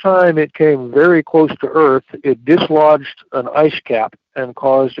last time it came very close to Earth, it dislodged an ice cap and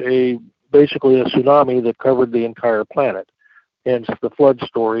caused basically a tsunami that covered the entire planet. Hence the flood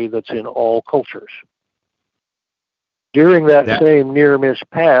story that's in all cultures. During that same near-miss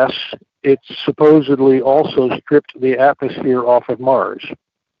pass, it supposedly also stripped the atmosphere off of Mars.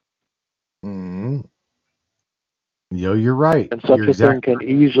 Mm-hmm. You're right. And such a thing can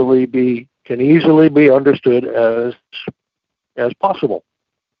easily be understood as possible.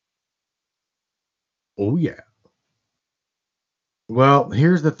 Oh yeah. Well,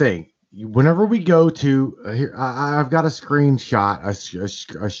 here's the thing. Whenever we go to here, I've got a screenshot,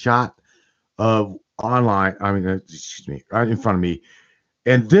 a shot of online. I mean, excuse me, right in front of me,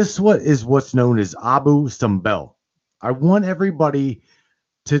 and this is what's known as Abu Simbel. I want everybody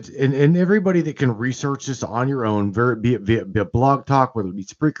and everybody that can research this on your own, be it via Blog Talk, whether it be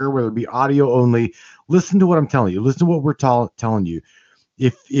Spreaker, whether it be audio only. Listen to what I'm telling you. Listen to what we're telling you.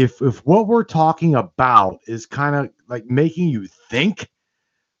 If what we're talking about is kind of like making you think,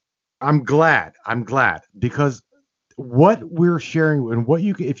 I'm glad because what we're sharing and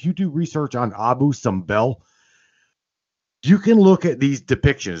if you do research on Abu Simbel, you can look at these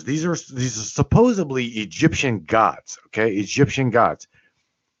depictions. These are supposedly Egyptian gods. Okay, Egyptian gods.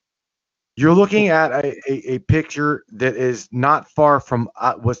 You're looking at a picture that is not far from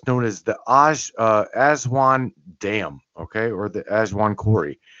what's known as the Aswan Dam, okay, or the Aswan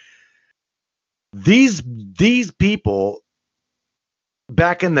Quarry. These people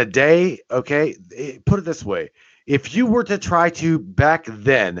back in the day, okay, put it this way. If you were to try to back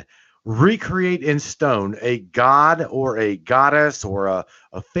then recreate in stone a god or a goddess or a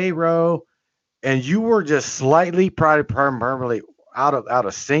pharaoh, and you were just slightly primarily out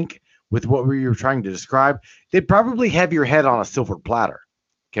of sync with what we were trying to describe, they'd probably have your head on a silver platter.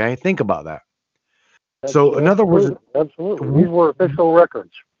 Okay, think about that. So, in other words, absolutely, these were official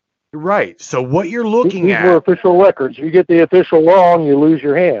records. Right. So, what you're looking these were official records. You get the official wrong, you lose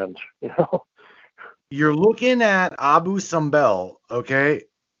your hands. You know, you're looking at Abu Simbel, okay,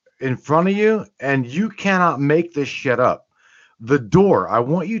 in front of you, and you cannot make this shit up. The door. I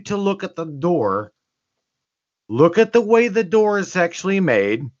want you to look at the door. Look at the way the door is actually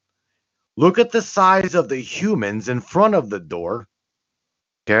made. Look at the size of the humans in front of the door.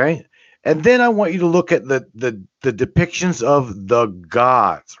 Okay. And then I want you to look at the depictions of the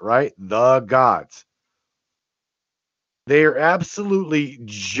gods, right? The gods. They are absolutely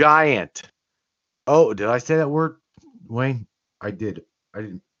giant. Oh, did I say that word, Wayne? I did. I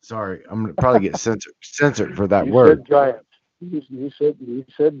didn't. Sorry. I'm going to probably get censored for that word. Said giant. You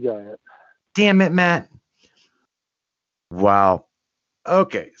said giant. Damn it, Matt. Wow.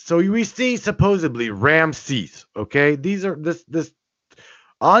 Okay, so we see supposedly Ramses. Okay, these are this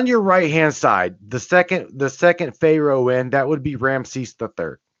on your right hand side. The second pharaoh that would be Ramses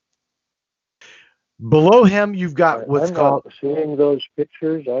III. Below him, you've got I'm not seeing those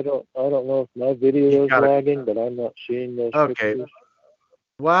pictures. I don't know if my video is lagging, but I'm not seeing those pictures.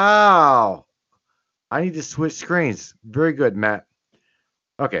 Wow. I need to switch screens. Very good, Matt.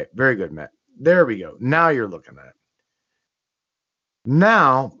 Okay, very good, Matt. There we go. Now you're looking at it.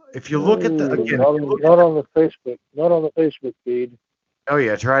 Now, if you look at the again, not on the Facebook feed. Oh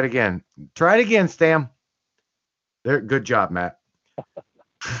yeah, try it again. Try it again, Stam. There, good job, Matt.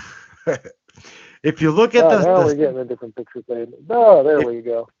 If you look at now we're getting a different picture feed. Oh, there we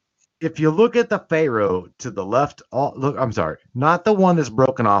go. If you look at the pharaoh to the left, I'm sorry, not the one that's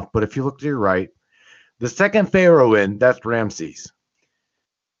broken off, but if you look to your right, the second pharaoh that's Ramses.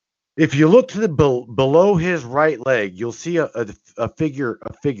 If you look to the below his right leg, you'll see a figure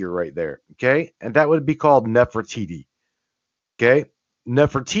right there. Okay, and that would be called Nefertiti. Okay,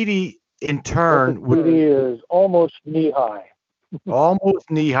 Nefertiti in turn is almost knee high.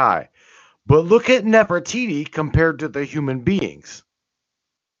 Almost knee high, but look at Nefertiti compared to the human beings.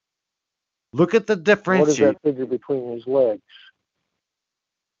 Look at the difference. What is that figure between his legs?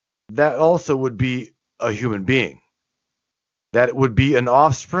 That also would be a human being. That would be an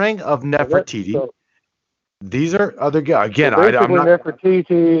offspring of Nefertiti. These are other guys. Again, I'm not.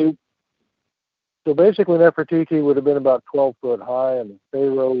 Nefertiti. So basically, Nefertiti would have been about 12 foot high, and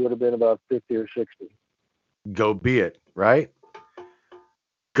Pharaoh would have been about 50 or 60. Go be it, right?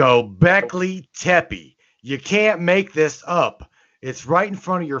 Göbekli Tepe. You can't make this up. It's right in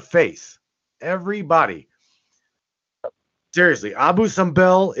front of your face. Everybody. Seriously, Abu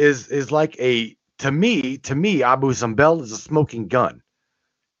Simbel is like a to me, Abu Simbel is a smoking gun.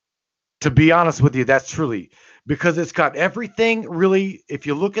 To be honest with you, that's truly because it's got everything really. If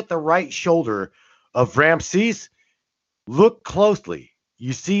you look at the right shoulder of Ramses, look closely.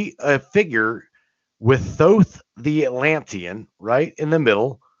 You see a figure with Thoth the Atlantean right in the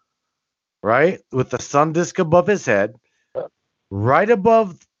middle, right? With the sun disk above his head, right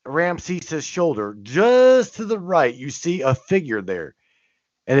above Ramses' shoulder, just to the right, you see a figure there.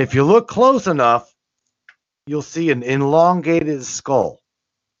 And if you look close enough, you'll see an elongated skull.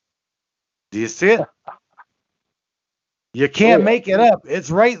 Do you see it? You can't make it up.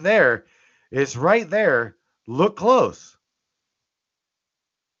 It's right there. It's right there. Look close.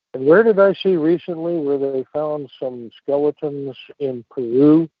 And where did I see recently where they found some skeletons in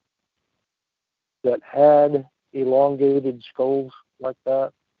Peru that had elongated skulls like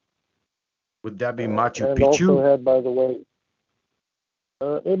that? Would that be Machu and Picchu? Also had, by the way,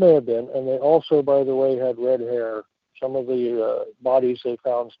 it may have been, and they also, by the way, had red hair. Some of the bodies they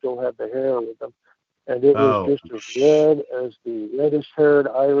found still had the hair with them, and it was just as red as the reddest-haired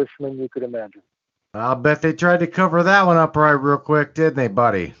Irishman you could imagine. I'll bet they tried to cover that one up right real quick, didn't they,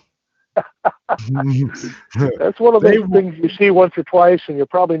 buddy? That's one of those things you see once or twice, and you'll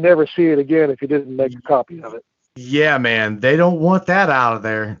probably never see it again if you didn't make a copy of it. Yeah, man. They don't want that out of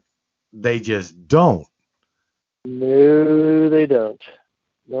there. They just don't. No, they don't.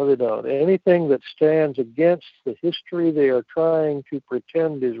 No, they don't. Anything that stands against the history they are trying to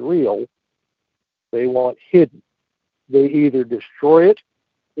pretend is real, they want hidden. They either destroy it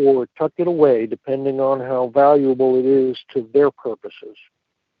or tuck it away, depending on how valuable it is to their purposes.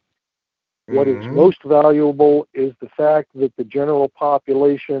 What is most valuable is the fact that the general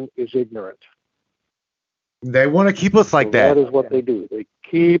population is ignorant. They want to keep us like that. That is what they do. They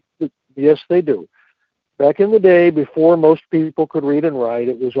keep, yes, they do. Back in the day, before most people could read and write,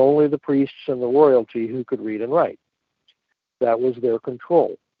 it was only the priests and the royalty who could read and write. That was their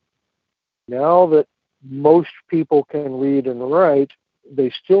control. Now that most people can read and write,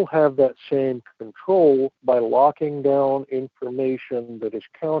 they still have that same control by locking down information that is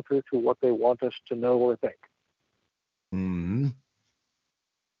counter to what they want us to know or think. Mm-hmm.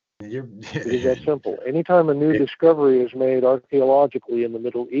 It is that simple. Anytime a new discovery is made archaeologically in the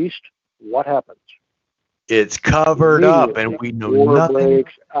Middle East, what happens? It's covered up, and we know nothing. War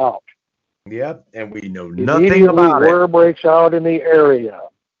breaks out. Yep, and we know nothing about it. War breaks out in the area.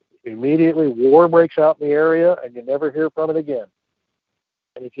 Immediately, war breaks out in the area, and you never hear from it again.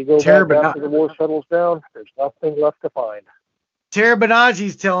 And if you go back after the war settles down, there's nothing left to find. Tara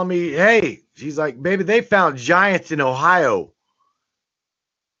Banaji's telling me, hey, she's like, baby, they found giants in Ohio.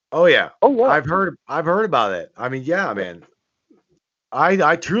 Oh yeah. Oh yeah. I've heard about it. I mean, yeah, man.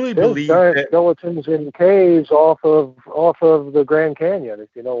 I truly There's believe giant that skeletons in caves off of the Grand Canyon, if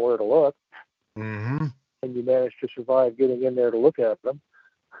you know where to look. Mm-hmm. And you manage to survive getting in there to look at them.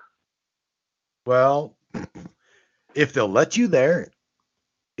 Well, if they'll let you there,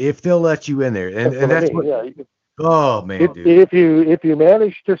 if they'll let you in there, and that's what. Yeah. Oh man, dude. If you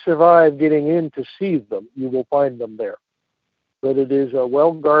manage to survive getting in to see them, you will find them there. But it is a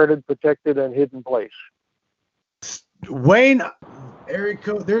well-guarded, protected, and hidden place. Wayne, area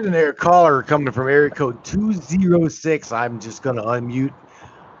code. There's an air caller coming from area code 206. I'm just gonna unmute.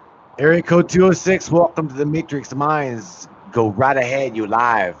 Area code 206. Welcome to the Matrix Minds. Go right ahead. You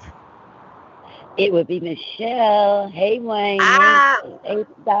live. It would be Michelle. Hey, Wayne. Hey,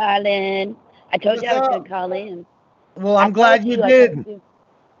 darling. I told you I was going to call in. Well, I'm glad you did.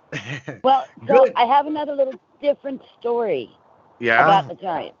 Well, so I have another little different story about the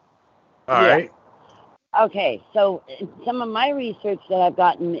giant. All right. Okay, so some of my research that I've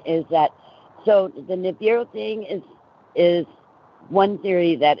gotten is that, so the Nibiru thing is one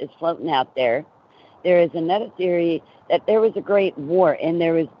theory that is floating out there. There is another theory that there was a great war and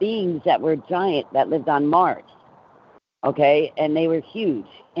there was beings that were giant that lived on Mars. Okay, and they were huge.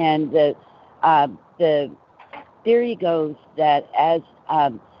 And the theory goes that as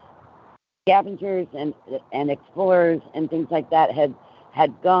scavengers and explorers and things like that had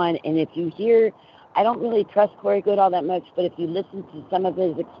gone, and if you hear, I don't really trust Corey Good all that much, but if you listen to some of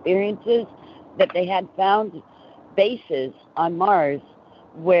his experiences, that they had found bases on Mars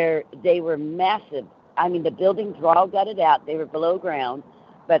where they were massive. I mean, the buildings were all gutted out. They were below ground,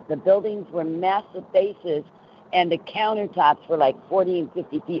 but the buildings were massive bases, and the countertops were like 40 and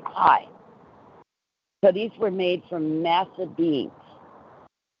 50 feet high. So these were made from massive beings.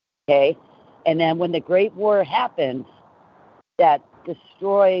 Okay? And then when the Great War happened, that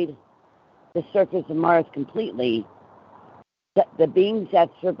destroyed the surface of Mars completely, the beings that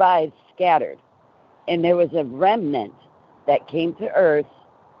survived scattered. And there was a remnant that came to Earth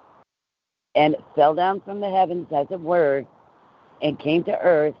and fell down from the heavens, as it were, and came to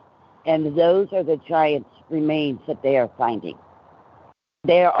Earth. And those are the giants' remains that they are finding.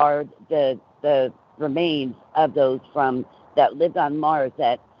 There are the remains of those from that lived on Mars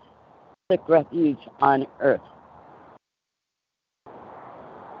that took refuge on Earth.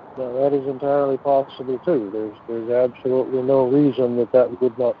 Now, that is entirely possible too. There's absolutely no reason that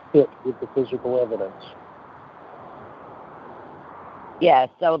would not fit with the physical evidence. Yeah,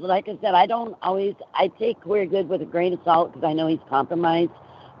 so like I said, I take Corey Good with a grain of salt because I know he's compromised,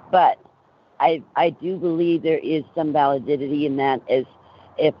 but I do believe there is some validity in that, as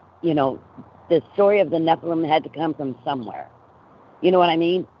if, the story of the Nephilim had to come from somewhere. You know what I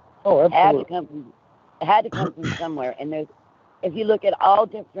mean? Oh, absolutely. It had to come from somewhere. And if you look at all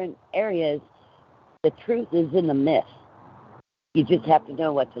different areas, the truth is in the myth. You just have to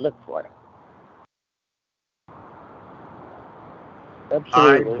know what to look for.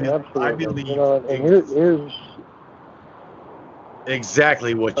 Absolutely, absolutely. I believe and here's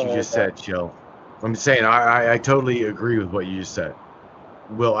exactly what you just said, Joe. I'm saying I totally agree with what you just said.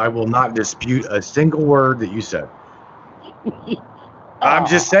 I will not dispute a single word that you said. I'm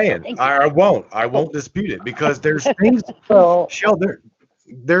just saying, I won't dispute it, because there's things,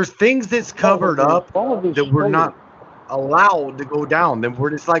 there's things that's covered up that we're not allowed to go down. Then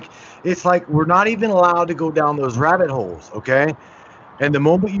it's like we're not even allowed to go down those rabbit holes, okay? And the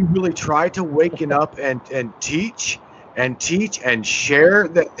moment you really try to waken up and teach and share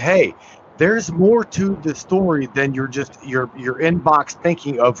that, hey, there's more to the story than your inbox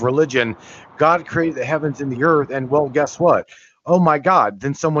thinking of religion. God created the heavens and the earth, and well, guess what? Oh my God!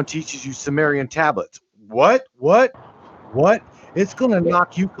 Then someone teaches you Sumerian tablets. What? It's going to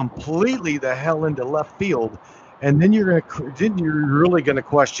knock you completely the hell into left field, and then you're really going to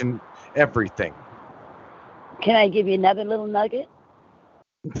question everything. Can I give you another little nugget?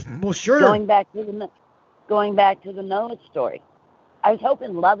 Well, sure. Going back to the Noah story. I was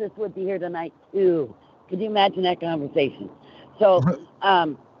hoping Lovis would be here tonight too. Could you imagine that conversation? So,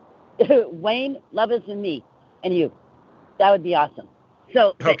 Wayne, Lovis, and me, and you. That would be awesome.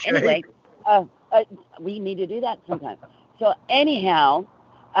 So, anyway, we need to do that sometime. So, anyhow,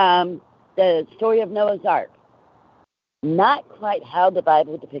 the story of Noah's Ark, not quite how the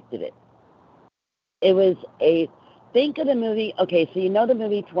Bible depicted it. It was think of the movie, okay, so you know the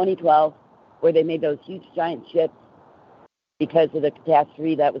movie 2012, where they made those huge giant ships because of the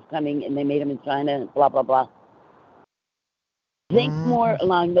catastrophe that was coming, and they made them in China, and blah, blah, blah. Think more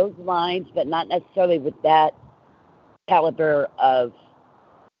along those lines, but not necessarily with that caliber of,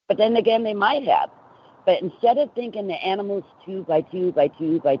 but then again, they might have. But instead of thinking the animals 2 by 2 by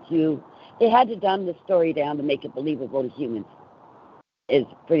 2 by 2, they had to dumb the story down to make it believable to humans, is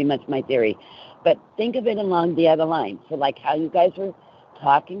pretty much my theory. But think of it along the other line. So like how you guys were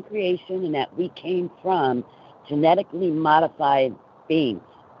talking creation and that we came from genetically modified beings,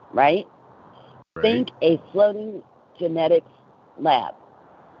 right? Think a floating genetics lab.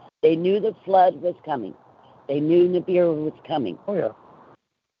 They knew the flood was coming. They knew Nibiru was coming. Oh, yeah.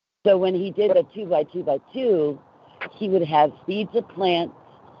 So when he did a 2 by 2 by 2, he would have seeds of plants.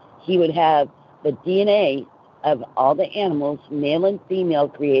 He would have the DNA of all the animals, male and female,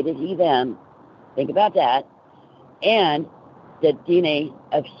 created he, them. Think about that. And the DNA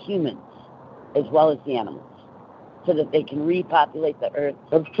of humans, as well as the animals, so that they can repopulate the earth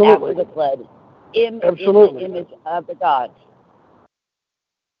after the flood in the image of the gods.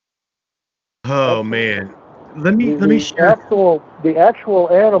 Oh, man. Let me share. The actual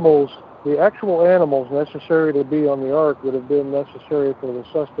animals necessary to be on the ark would have been necessary for the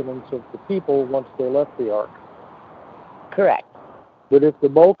sustenance of the people once they left the ark. Correct. But if the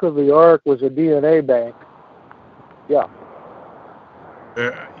bulk of the ark was a DNA bank, yeah,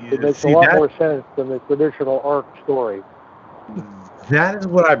 it makes a lot more sense than the traditional ark story. That is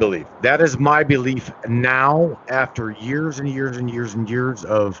what I believe. That is my belief now, after years and years and years and years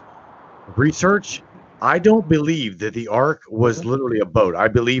of research. I don't believe that the ark was literally a boat. I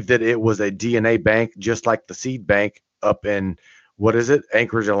believe that it was a DNA bank, just like the seed bank up in, what is it,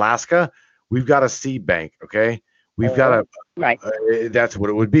 Anchorage, Alaska. We've got a seed bank, okay? We've got that's what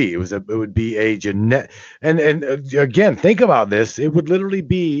it would be. It would be a genetic, and again, think about this. It would literally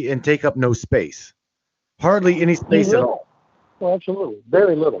be and take up no space, hardly any space at all. Well, absolutely,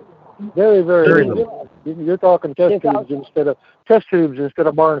 very little, very, very little. You're talking test tubes instead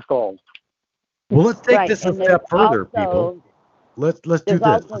of barn stalls. Well, let's take Right, this a and there's step further, people. also Let's do there's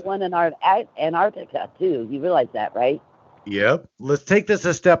this. also one in Antarctica too. You realize that, right? Yep. Let's take this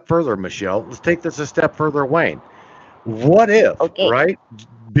a step further, Michelle. Let's take this a step further, Wayne. What if, Okay. right?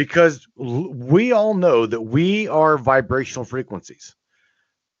 Because we all know that we are vibrational frequencies.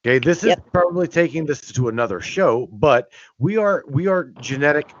 Okay, this is Yep. probably taking this to another show, but we are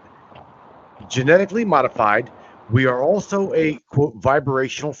genetically modified. We are also a quote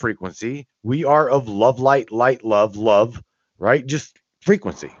vibrational frequency. We are of love, light, love, right? Just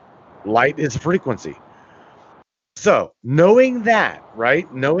frequency. Light is frequency. So, knowing that,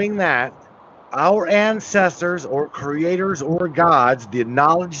 right? Knowing that our ancestors or creators or gods, the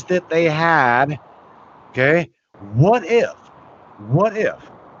knowledge that they had, okay? What if? What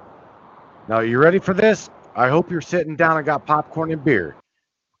if? Now, you ready for this? I hope you're sitting down and got popcorn and beer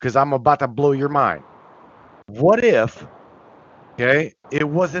because I'm about to blow your mind. What if, okay, it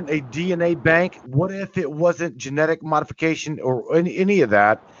wasn't a DNA bank? What if it wasn't genetic modification or any of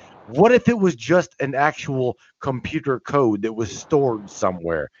that? What if it was just an actual computer code that was stored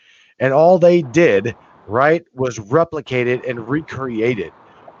somewhere? And all they did, right, was replicate it and recreate it.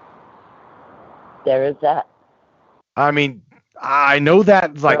 There is that. I mean, I know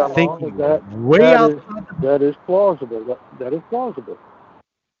that's like Now, thinking way that outside the that is plausible. That is plausible.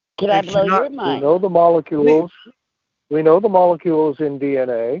 Can I It blow cannot- your We mind? know the molecules. We know the molecules in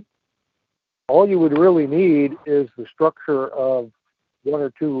DNA. All you would really need is the structure of one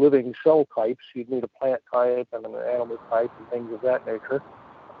or two living cell types. You'd need a plant type and an animal type and things of that nature,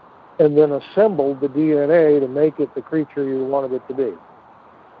 and then assemble the DNA to make it the creature you wanted it to be.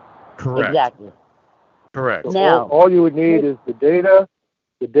 correct. Exactly. Correct. So Now- all you would need is the data,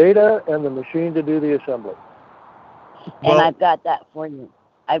 and the machine to do the assembly. And Well, I've got that for you.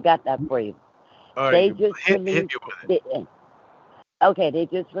 I've got that for you. all They right, just hit me released with it. okay, they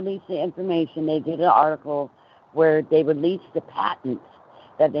just released the information. They did an article where they released the patents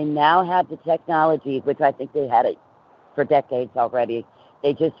that they now have the technology, which I think they had it for decades already.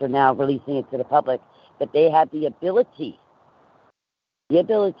 They just are now releasing it to the public. But they have the ability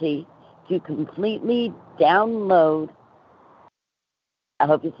to completely download. I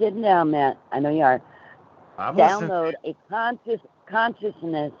hope you're sitting down, Matt. I know you are. I'm listening. Download a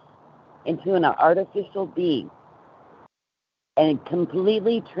consciousness into an artificial being and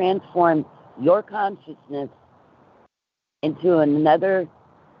completely transform your consciousness into another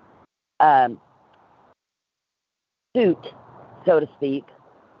suit, so to speak,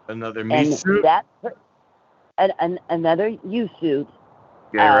 Another me and suit. that another you suit,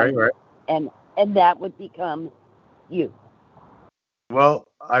 Yeah, right. and that would become you. Well,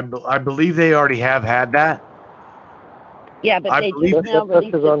 I believe they already have had that. Yeah, but I they believe just now That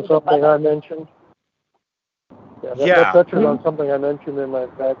released touches it on to the something I public. mentioned. Yeah, Yeah. that touches on something I mentioned in my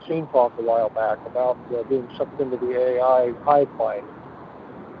vaccine talk a while back about being sucked into the AI hive mind.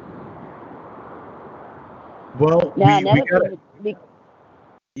 Well, Now, we another gotta, thing,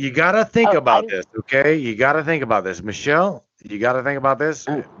 you gotta think Oh, about I- this, okay? You gotta think about this, Michelle. You gotta think about this,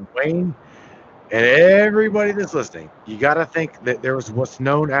 Wayne, and everybody that's listening. You gotta think that there was what's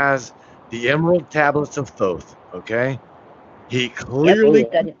known as the Emerald Tablets of Thoth. Okay, he clearly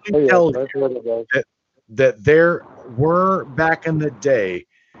said it. Oh, yes, tells I've heard of those. that there were back in the day,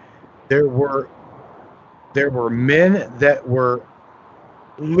 there were men that were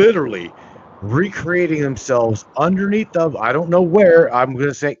literally recreating themselves underneath of, I don't know where, I'm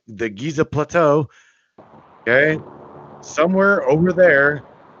gonna say the Giza Plateau. Okay, somewhere over there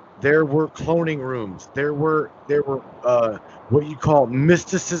were cloning rooms. There were what you call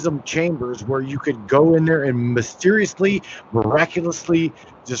mysticism chambers where you could go in there and mysteriously, miraculously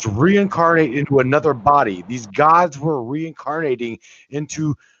just reincarnate into another body. These gods were reincarnating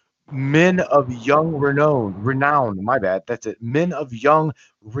into men of young renown. My bad. That's it. Men of young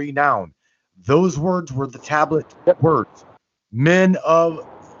renown. Those words were the tablet words. Men of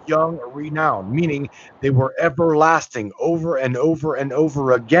young renown, meaning they were everlasting over and over and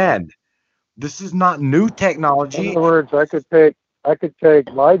over again. This is not new In technology. other words, I could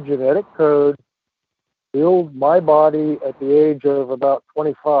take my genetic code, build my body at the age of about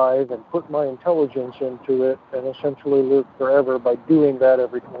 25, and put my intelligence into it, and essentially live forever by doing that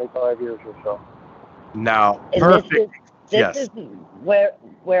every 25 years or so. Now, And perfect. This Yes. is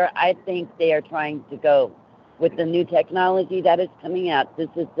where I think they are trying to go with the new technology that is coming out. This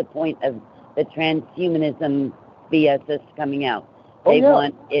is the point of the transhumanism BS that's coming out. Oh, They yeah.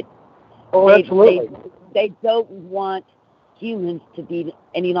 want it. Oh, they, absolutely. They don't want humans to be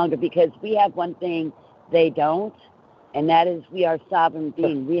any longer, because we have one thing they don't, and that is we are sovereign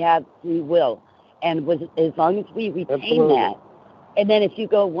beings. We have free will, and as long as we retain Absolutely. that, and then if you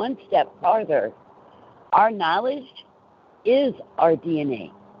go one step farther, our knowledge is our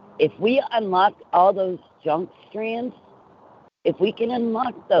DNA. If we unlock all those junk strands, if we can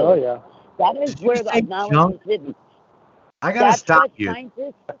unlock Oh those, yeah. that is Did you where the say knowledge junk? is hidden. I gotta That's stop what you.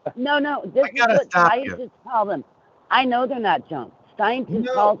 scientists. No, this I is gotta what stop you. scientists call them. I know they're not junk. Scientists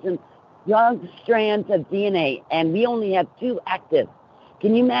No. call them junk strands of DNA, and we only have 2 active.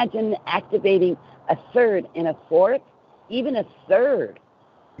 Can you imagine activating a third and a fourth, even a third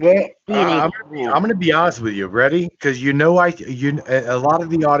Well, DNA I'm strand? gonna be honest with you. Ready? Because you know, a lot of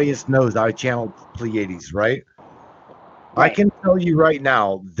the audience knows I channel Pleiades, right? I Right. can tell you right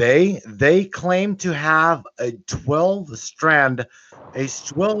now, they claim to have a 12 strand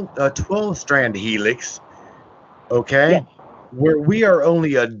helix, okay? Yes. Where we are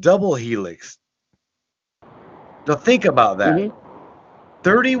only a double helix. So think about that. Hmm.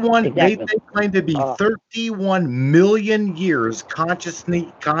 31 they Exactly. claim to be Ah, 31 million years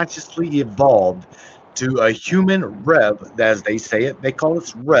consciously evolved to a human rev, as they say it. They call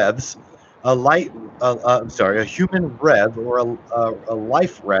us revs, a light I'm sorry, a human rev, or a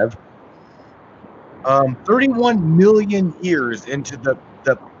life rev. 31 million years into the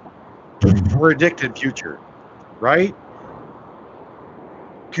predicted future, right?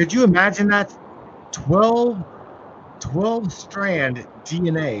 Could you imagine that? 12 strand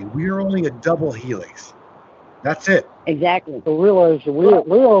DNA. We are only a double helix. That's it. Exactly. so realize that we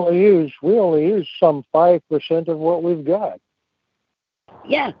only use some 5% of what we've got.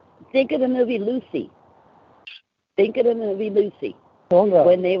 Yeah. Think of the movie Lucy. Think of the movie Lucy Oh yeah.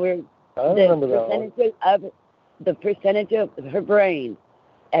 when they were I the remember that one. percentage of her brain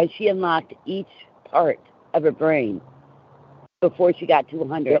as she unlocked each part of her brain before she got to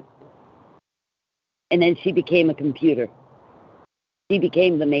 100. Yep. And then she became a computer. She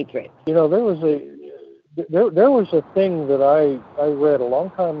became the Matrix. You know, there was a thing that I read a long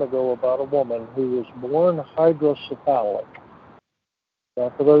time ago about a woman who was born hydrocephalic.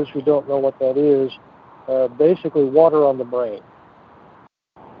 Now, for those who don't know what that is, basically water on the brain.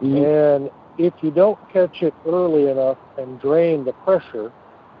 Mhm. And if you don't catch it early enough and drain the pressure,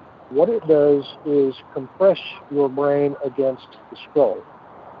 what it does is compress your brain against the skull.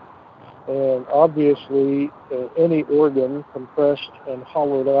 And obviously, any organ compressed and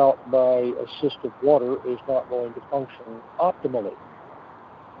hollowed out by assisted water is not going to function optimally.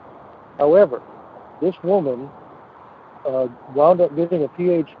 However, this woman wound up getting a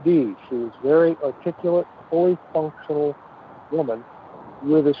PhD. She was a very articulate, fully functional woman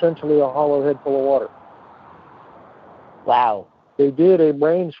with essentially a hollow head full of water. Wow. They did a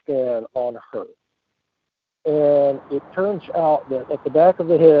brain scan on her. And it turns out that at the back of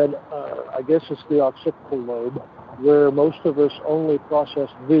the head, I guess it's the occipital lobe, where most of us only process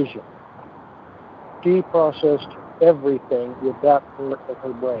vision. She processed everything with that part of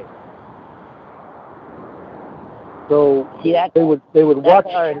her brain. So See, they would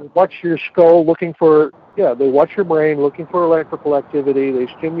watch your skull looking for, they watch your brain looking for electrical activity. They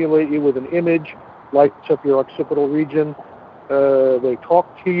stimulate you with an image, lights up your occipital region. They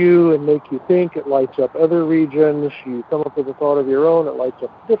talk to you and make you think. It lights up other regions. You come up with a thought of your own. It lights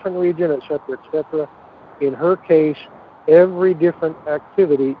up a different region, et cetera, et cetera. In her case, every different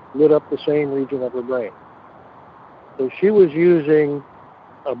activity lit up the same region of her brain. So she was using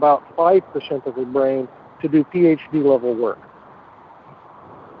about 5% of her brain to do PhD level work.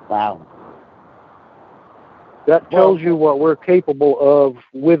 wow. That tells you what we're capable of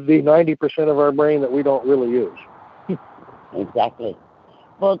with the 90% of our brain that we don't really use. Exactly.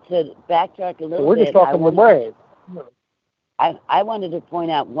 Well, to backtrack a So little we're bit, just talking the brain. I wanted to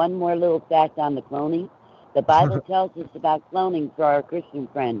point out one more little fact on the cloning. The Bible tells us about cloning for our Christian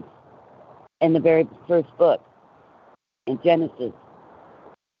friends in the very first book, in Genesis.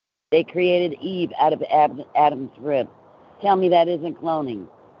 They created Eve out of Adam's rib. Tell me that isn't cloning.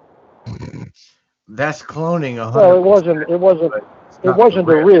 That's cloning 100%. Well, it wasn't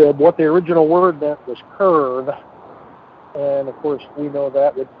a rib. What the original word meant was curve. And of course, we know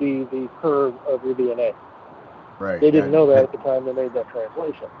that would be the curve of your DNA. Right. They didn't know that at the time they made that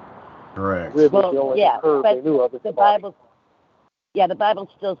translation. Correct. Rib is the only curve they knew of. The Bible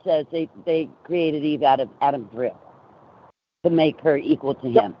still says they created Eve out of Adam's rib to make her equal to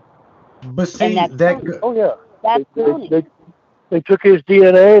him. But see, that's cloning. Oh yeah, That's cloning. they took his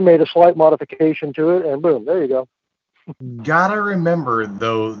DNA, made a slight modification to it, and boom, there you go. Gotta remember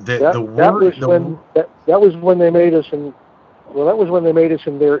though that that was when they made us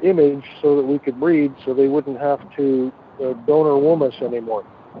in their image so that we could breed, so they wouldn't have to donor womb us anymore.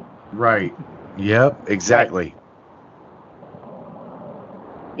 Right. Yep. Exactly.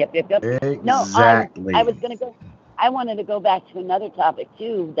 Yep. Exactly. No, I wanted to go back to another topic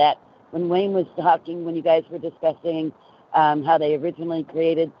too that when Wayne was talking, when you guys were discussing how they originally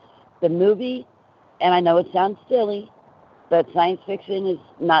created the movie, and I know it sounds silly, but science fiction is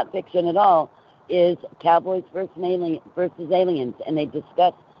not fiction at all, is Cowboys versus Aliens, and they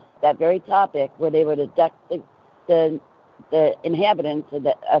discussed that very topic where they would abduct the inhabitants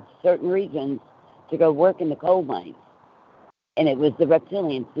of certain regions to go work in the coal mines, and it was the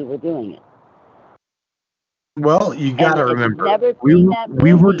reptilians who were doing it. Well, you got to And if you've remember, never we seen that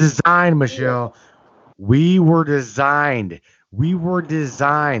we were movie, designed, Michelle. We were designed. We were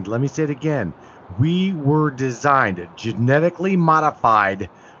designed. Let me say it again. We were designed, genetically modified,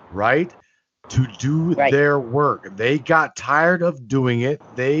 right, to do Right. their work. They got tired of doing it.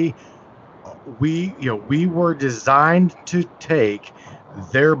 We were designed to take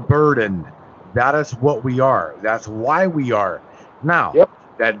their burden. That is what we are. That's why we are. Now, Yep.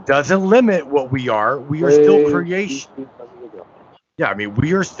 that doesn't limit what we are. We are still creation. Yeah, I mean,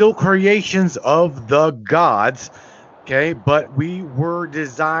 we are still creations of the gods, okay? But we were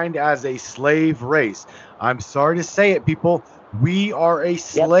designed as a slave race. I'm sorry to say it, people. We are a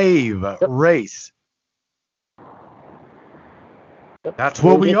slave race. Yep. That's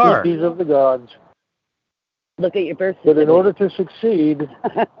what we are. Species of the gods. Look at your birth But in certificate. order to succeed,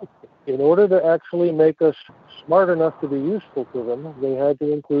 in order to actually make us smart enough to be useful to them, they had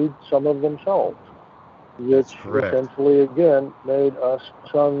to include some of themselves, which essentially, again, made us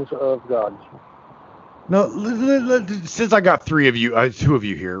sons of gods. No, since I got two of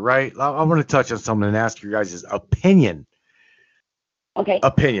you here, right? I want to touch on something and ask your guys' opinion. Okay.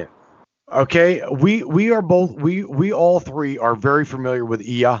 Opinion. Okay. We are both we all three are very familiar with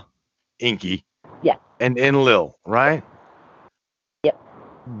Ea, Inky. Yeah. And Enlil, right? Yep.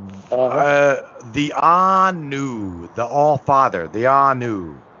 The Anu, the All Father, the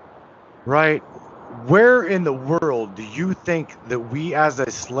Anu, right? Where in the world do you think that we as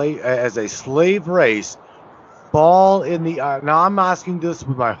a slave race fall in the now I'm asking this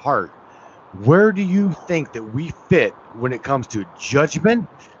with my heart. Where do you think that we fit when it comes to judgment,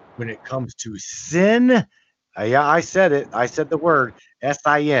 when it comes to sin? Yeah, I said it. I said the word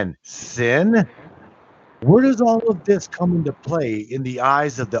sin. Sin. Where does all of this come into play in the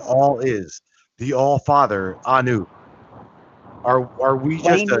eyes of the All Is, the All Father, Anu? Are we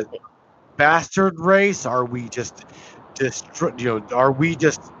just a bastard race? Are we just are we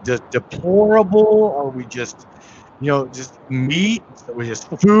just deplorable? Are we just just meat? Are we just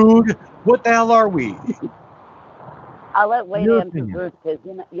food? What the hell are we? I'll let Wayne Your answer opinion. first because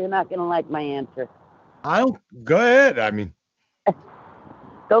you're not going to like my answer. I don't. Go ahead. I mean,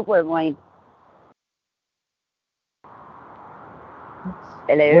 Go for it, Wayne.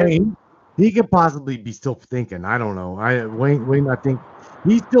 Hello. Wayne, he could possibly be still thinking. I don't know. Wayne, I think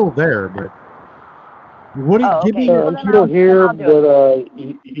he's still there, but what do you give me? I'm still here, but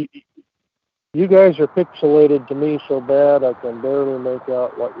you guys are pixelated to me so bad I can barely make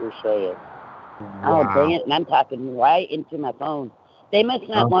out what you're saying. Oh, dang it. And I'm talking right into my phone. They must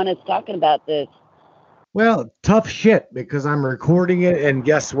not want us talking about this. Well, tough shit because I'm recording it, and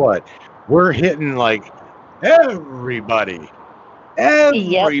guess what? We're hitting like everybody.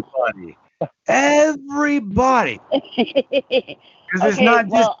 Everybody. Everybody. Because it's not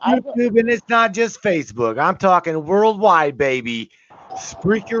just YouTube and it's not just Facebook. I'm talking worldwide, baby.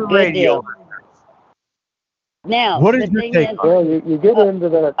 Spreaker Radio. Now, what is your take? Well, you get into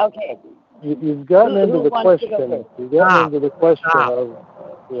that. Okay. You've gotten into the question. You've gotten into the question of,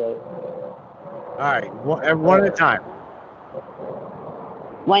 All right, one at a time.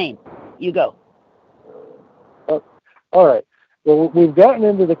 Wayne, you go. All right. Well, we've gotten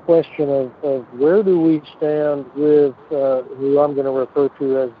into the question of where do we stand with who I'm going to refer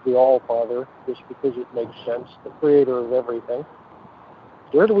to as the All-Father, just because it makes sense, the creator of everything.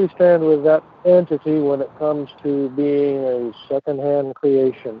 Where do we stand with that entity when it comes to being a second-hand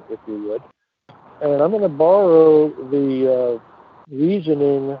creation, if you would? And I'm going to borrow the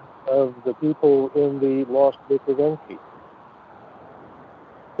reasoning of the people in the Lost Book of Enki.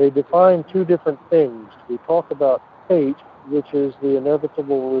 They define two different things. We talk about fate, which is the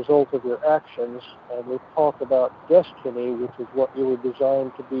inevitable result of your actions, and we talk about destiny, which is what you were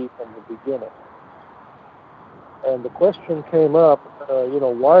designed to be from the beginning. And the question came up,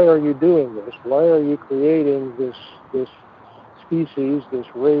 why are you doing this? Why are you creating this species, this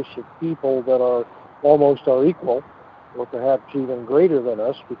race of people that are almost our equal, or perhaps even greater than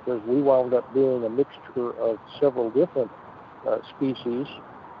us, because we wound up being a mixture of several different species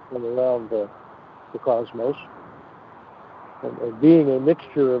from around the cosmos. And being a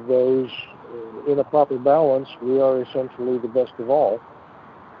mixture of those in a proper balance, we are essentially the best of all.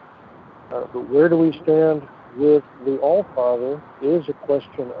 But where do we stand with the All-Father is a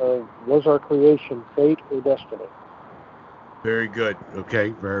question of, was our creation fate or destiny? Very good. Okay,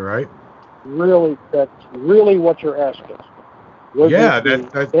 very right. Really, that's really what you're asking. Was Yeah, it the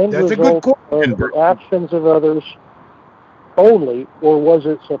that's end a good result question, of the Bruce. actions of others only, or was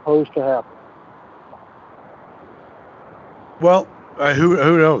it supposed to happen? Well,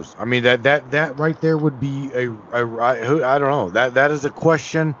 who knows? I mean, that right there would be I don't know. That is a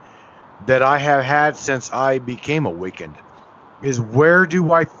question that I have had since I became awakened. Is where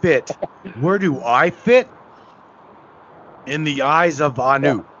do I fit? Where do I fit in the eyes of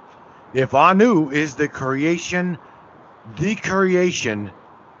Anu? If Anu is the creation,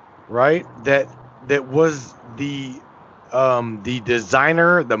 right? That was the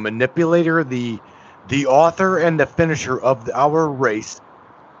designer, the manipulator, the author, and the finisher of our race.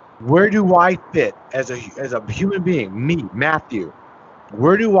 Where do I fit as a human being? Me, Matthew.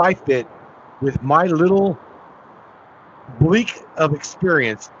 Where do I fit with my little bleak of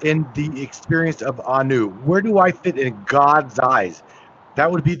experience in the experience of Anu? Where do I fit in God's eyes? That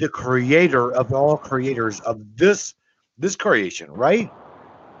would be the creator of all creators of this creation, right?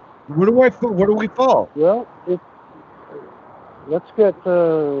 Where do I fall? Where do we fall? Well, let's get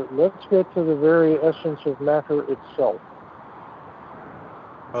to the very essence of matter itself.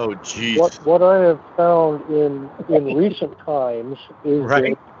 Oh, jeez. What I have found in recent times is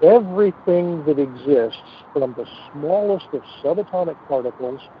Right. that everything that exists, from the smallest of subatomic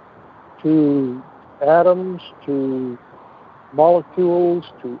particles to atoms, to molecules,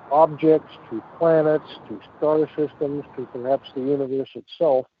 to objects, to planets, to star systems, to perhaps the universe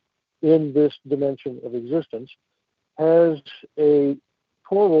itself, in this dimension of existence, has a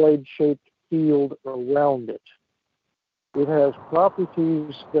toroid-shaped field around it. It has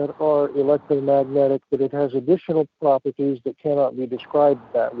properties that are electromagnetic, but it has additional properties that cannot be described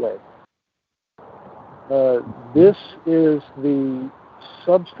that way. This is the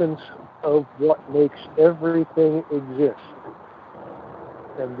substance of what makes everything exist.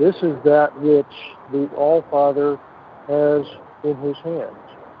 And this is that which the All-Father has in his hands.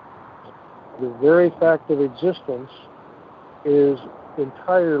 The very fact of existence is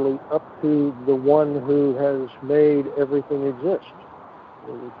entirely up to the one who has made everything exist.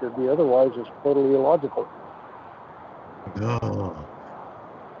 It could be otherwise. It's totally illogical. Oh,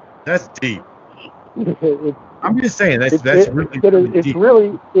 that's deep. It, I'm just saying that's it's deep.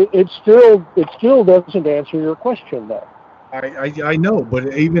 really it still doesn't answer your question though. I know,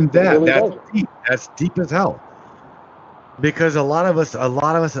 but even Really that's doesn't. deep. That's deep as hell. Because a lot of us,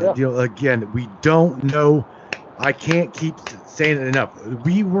 Yeah. again, we don't know. I can't keep saying it enough.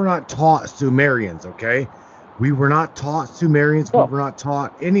 We were not taught Sumerians, okay? We were not taught Sumerians. We No. were not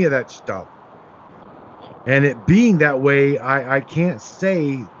taught any of that stuff. And it being that way, I can't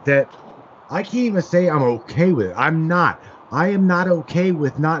say that. I can't even say I'm okay with it. I'm not. I am not okay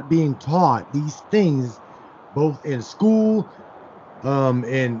with not being taught these things, both in school,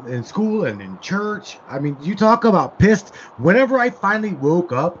 in school and in church. I mean, you talk about pissed. Whenever I finally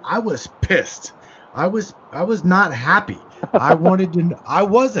woke up, I was pissed. I was not happy. I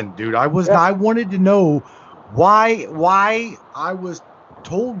wasn't, dude. I was Yeah. not. I wanted to know why I was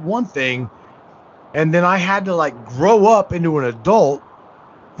told one thing, and then I had to like grow up into an adult,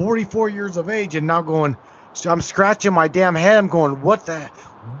 44 years of age, and now going, so I'm scratching my damn head. I'm going, what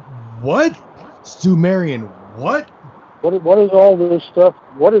Sumerian, what? What is all this stuff?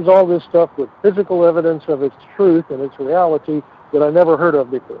 What is all this stuff with physical evidence of its truth and its reality that I never heard of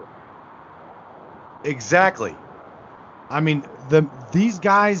before? Exactly. I mean, these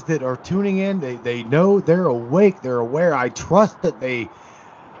guys that are tuning in, they know, they're awake, they're aware. I trust that they,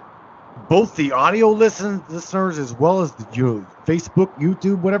 both the audio listeners as well as the Facebook,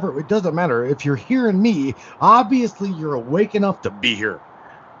 YouTube, whatever, it doesn't matter. If you're hearing me, obviously you're awake enough to be here.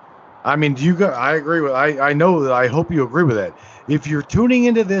 I mean, I agree with, I know that, I hope you agree with that. If you're tuning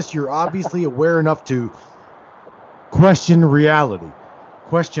into this, you're obviously aware enough to question reality,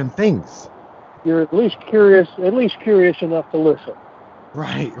 question things. You're at least curious enough to listen.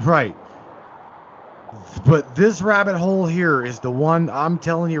 Right. But this rabbit hole here is the one I'm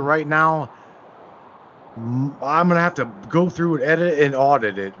telling you right now. I'm gonna have to go through and edit and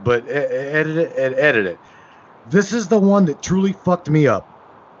audit it, but edit it and edit it. This is the one that truly fucked me up.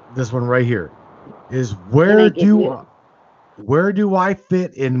 This one right here is where do I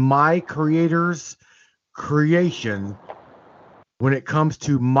fit in my creator's creation when it comes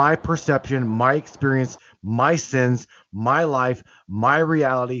to my perception, my experience, my sins, my life, my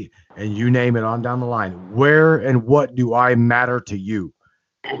reality, and you name it on down the line. Where and what do I matter to you?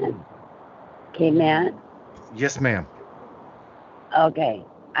 Okay, Matt. Yes, ma'am. Okay.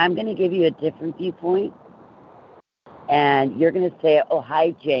 I'm going to give you a different viewpoint. and you're going to say, "Oh,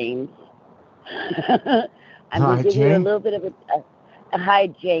 hi, James." I'm going Hi, to give you a Jane. little bit of a hi,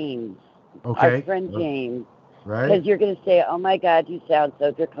 James, our Okay. friend James, Right. because you're going to say, "Oh my God, you sound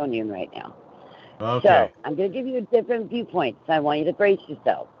so draconian right now." Okay. So I'm going to give you a different viewpoint. So I want you to brace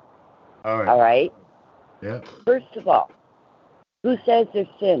yourself. All right. All right. Yeah. First of all, who says there's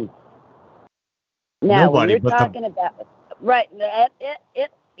sin? Now, when Nobody you're but talking about right,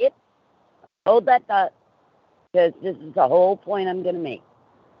 hold that thought, because this is the whole point I'm going to make.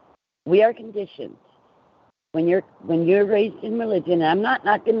 We are conditioned. When you're raised in religion, and I'm not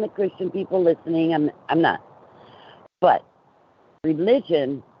knocking the Christian people listening. I'm not. But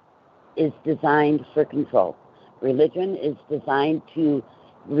religion is designed for control. Religion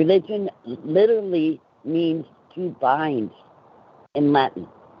literally means to bind in Latin.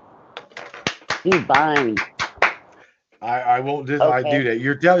 To bind. I won't do Okay. that.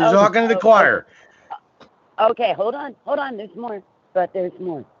 You're talking to the choir. Okay, hold on. There's more, but there's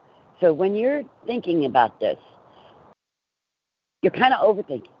more. So when you're thinking about this, you're kind of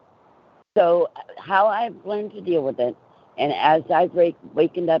overthinking. So how I've learned to deal with it, and as I've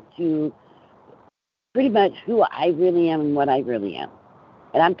wakened up to pretty much who I really am and what I really am,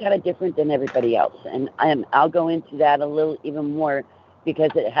 and I'm kind of different than everybody else, and I'll go into that a little even more because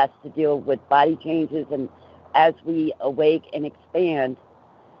it has to deal with body changes, and as we awake and expand,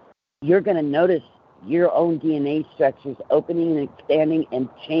 you're going to notice your own DNA structures opening and expanding and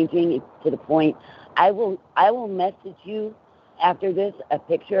changing to the point. I will message you after this a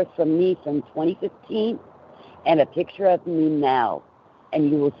picture from me from 2015 and a picture of me now,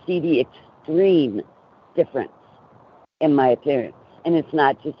 and you will see the extreme difference in my appearance. And it's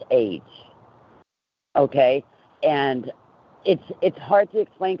not just age, okay? And it's hard to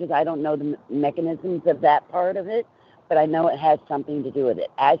explain because I don't know the mechanisms of that part of it, but I know it has something to do with it.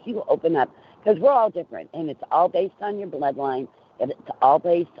 As you open up, because we're all different, and it's all based on your bloodline, and it's all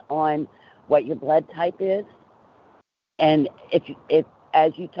based on what your blood type is. And if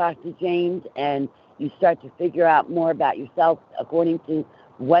as you talk to James and you start to figure out more about yourself according to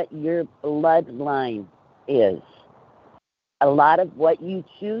what your bloodline is, a lot of what you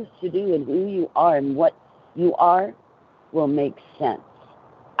choose to do and who you are and what you are will make sense.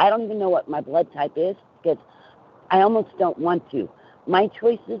 I don't even know what my blood type is because I almost don't want to. My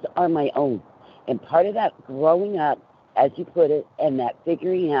choices are my own. And part of that growing up, as you put it, and that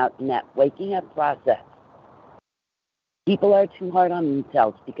figuring out and that waking up process, people are too hard on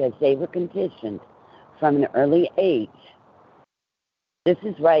themselves because they were conditioned from an early age. This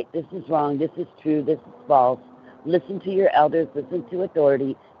is right, this is wrong, this is true, this is false. Listen to your elders, listen to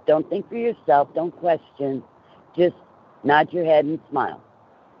authority. Don't think for yourself, don't question. Just nod your head and smile.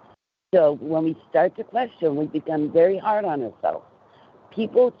 So when we start to question, we become very hard on ourselves.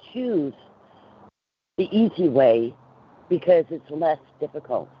 People choose the easy way because it's less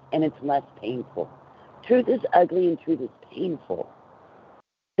difficult and it's less painful. Truth is ugly and truth is painful.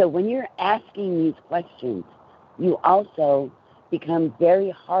 So when you're asking these questions, you also become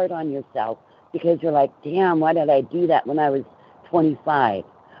very hard on yourself because you're like, damn, why did I do that when I was 25?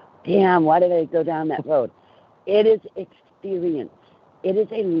 Damn, why did I go down that road? It is experience. It is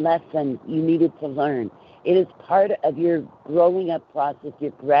a lesson you needed to learn. It is part of your growing up process,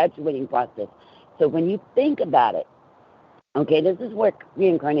 your graduating process. So when you think about it, okay, this is where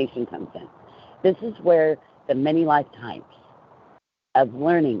reincarnation comes in. This is where the many lifetimes of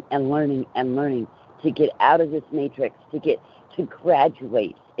learning and learning and learning to get out of this matrix, to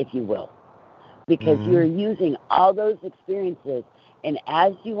graduate, if you will, because you're using all those experiences, and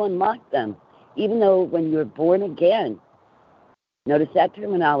as you unlock them, even though when you're born again, notice that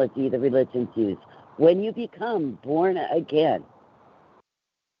terminology the religions use, when you become born again,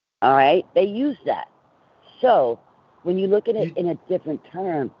 all right, they use that. So when you look at it in a different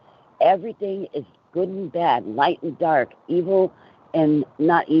term, everything is good and bad, light and dark, evil and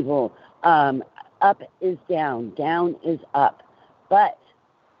not evil. Up is down, down is up. But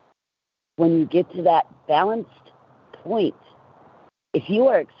when you get to that balanced point, if you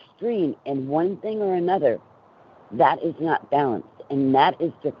are extreme in one thing or another, that is not balanced, and that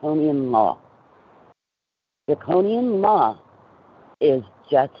is draconian law. Draconian law is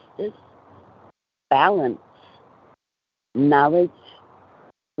justice, balance, knowledge,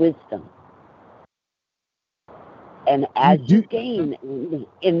 wisdom. And as you gain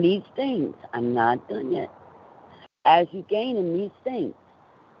in these things, I'm not done yet. As you gain in these things,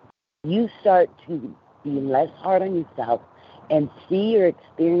 you start to be less hard on yourself and see your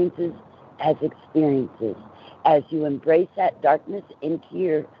experiences as experiences. As you embrace that darkness in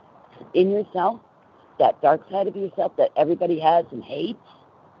yourself, that dark side of yourself that everybody has and hates,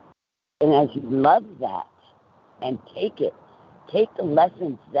 and as you love that, and take it. Take the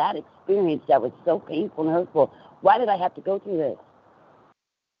lessons, that experience that was so painful and hurtful. Why did I have to go through this?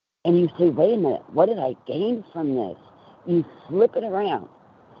 And you say, wait a minute, what did I gain from this? You flip it around.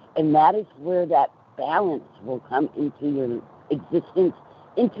 And that is where that balance will come into your existence,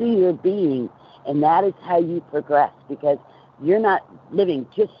 into your being. And that is how you progress, because you're not living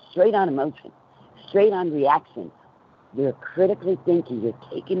just straight on emotion, straight on reaction. You're critically thinking. You're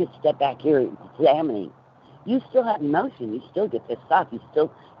taking a step back here, examining. You still have emotion. You still get pissed off. You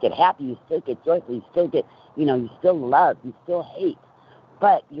still get happy. You still get joyful. You still get, you still love. You still hate.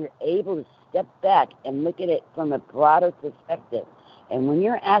 But you're able to step back and look at it from a broader perspective. And when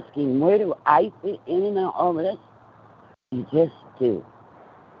you're asking, where do I fit in all of this? You just do.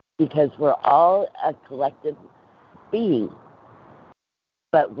 Because we're all a collective being.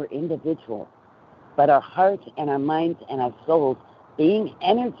 But we're individual. But our hearts and our minds and our souls, being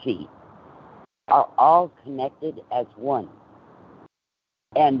energy, are all connected as one.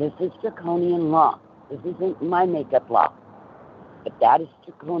 And this is draconian law. This isn't my makeup law. But that is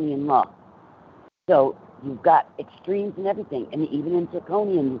draconian law. So you've got extremes and everything. And even in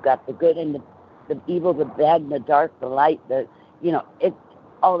draconian, you've got the good and the evil, the bad and the dark, the light, it's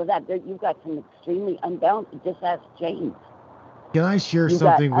all of that. You've got some extremely unbalanced. It just has changed. Can I share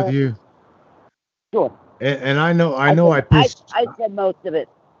something with you? Sure. And I know I pissed. I said most of it.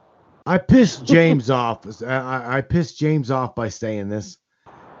 I pissed James off. I pissed James off by saying this,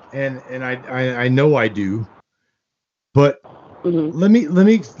 and I know I do. But let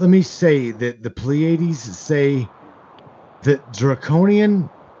me say that the Pleiades say that Draconian,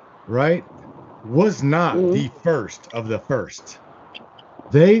 right, was not the first of the first.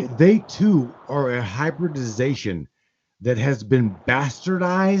 They too are a hybridization that has been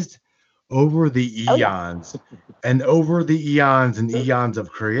bastardized over the eons and over the eons and eons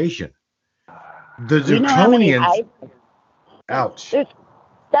of creation. The Draconians. Ouch. There's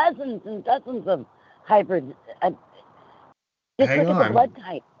dozens and dozens of hybrids. Just look at the blood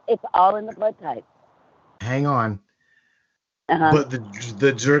type. It's all in the blood type. Hang on. But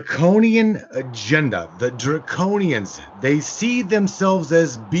the Draconian agenda, the Draconians, they see themselves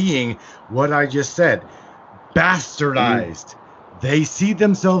as being what I just said, bastardized. They see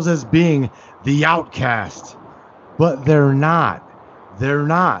themselves as being the outcast, but they're not. They're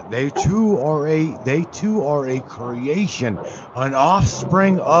not. They too are a creation, an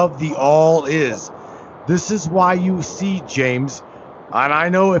offspring of the all is. This is why you see James, and I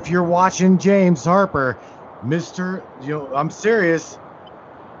know if you're watching James Harper, Mr. I'm serious.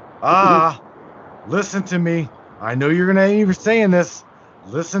 Listen to me. I know you're gonna be saying this.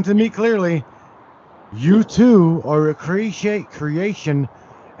 Listen to me clearly. You too are a creation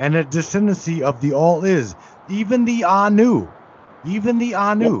and a descendancy of the all is. Even the Anu,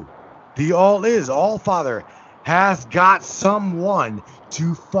 the all is, all Father, has got someone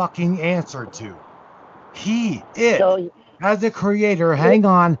to fucking answer to. As a creator, hang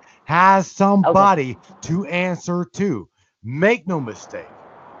on, has somebody to answer to. Make no mistake,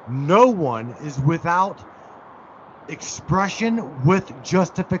 no one is without expression with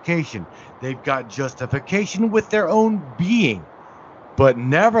justification. They've got justification with their own being, but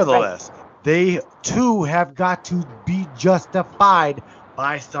nevertheless, they too have got to be justified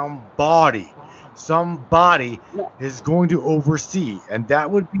by somebody. Somebody is going to oversee, and that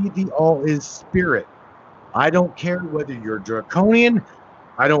would be the all is spirit. I don't care whether you're Draconian.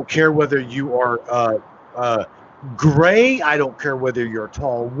 I don't care whether you are gray. I don't care whether you're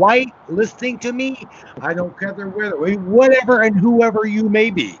tall white listening to me. I don't care whatever and whoever you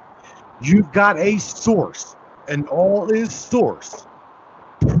may be. You've got a source, an all is source,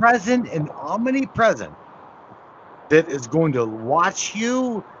 present and omnipresent, that is going to watch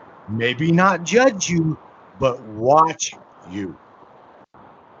you, maybe not judge you, but watch you.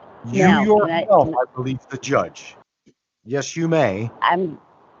 You yourself, I believe, the judge. Yes, you may. I'm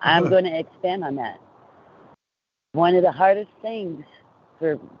going to expand on that. One of the hardest things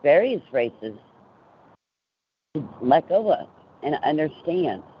for various races to let go of and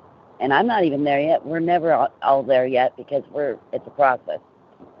understand. And I'm not even there yet. We're never all there yet because it's a process.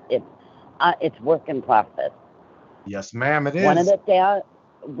 It's work in process. Yes, ma'am, it is. One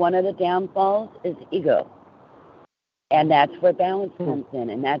of the downfalls is ego. And that's where balance comes in.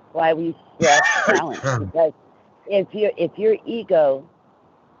 And that's why we stress balance. Because if your ego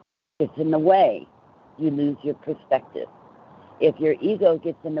gets in the way, you lose your perspective. If your ego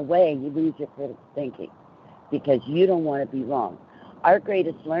gets in the way, you lose your critical thinking because you don't want to be wrong. Our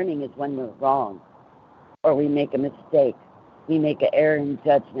greatest learning is when we're wrong or we make a mistake. We make an error in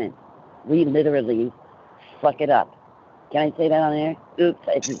judgment. We literally fuck it up. Can I say that on air? Oops.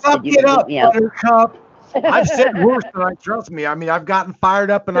 Fuck it up, Buttercup. I've said worse than I trust me. I mean, I've gotten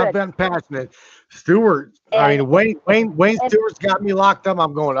fired up and I've Good. gotten passionate. Stewart, I And mean, Wayne and Stewart's got me locked up.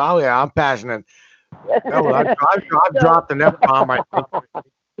 I'm going, oh yeah, I'm passionate. No, I've so dropped an F bomb. I think.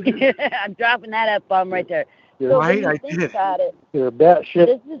 I'm dropping that up bomb right there. You're, So Right, when you I think did. about it, you're batshit,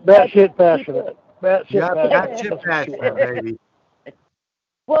 this is what batshit people. passionate. Batshit Yeah, passionate. that shit That's what you passionate, are. baby.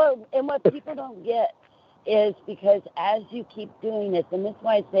 Well, and what people don't get is because as you keep doing this, and this is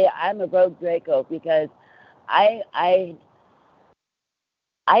why I say I'm a rogue Draco, because I I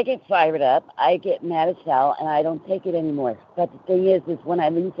I get fired up, I get mad as hell, and I don't take it anymore. But the thing is when I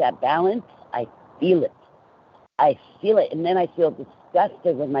lose that balance, I feel it. I feel it, and then I feel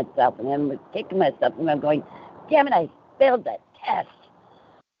disgusted with myself, and I'm kicking myself, and I'm going, damn it, I failed that test.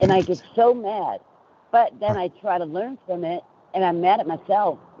 And I get so mad. But then I try to learn from it, and I'm mad at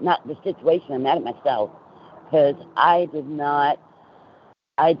myself, not the situation. I'm mad at myself because I did not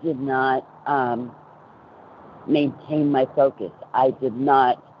maintain my focus. I did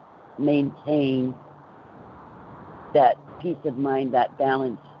not maintain that peace of mind, that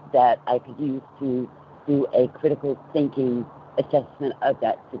balance that I could use to do a critical thinking assessment of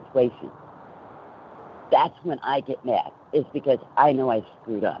that situation. That's when I get mad, is because I know I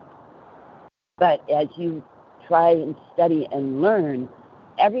screwed up. But as you try and study and learn,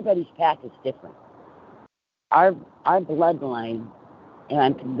 everybody's path is different. Our bloodline, and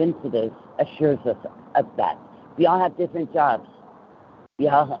I'm convinced of this, assures us of that. We all have different jobs. We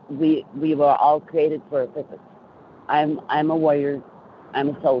were all created for a purpose. I'm a warrior. I'm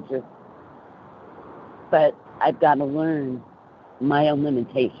a soldier. But I've got to learn my own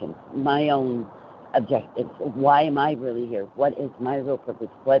limitations, my own objectives. Why am I really here? What is my real purpose?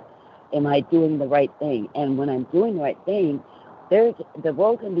 What am I doing the right thing? And when I'm doing the right thing, the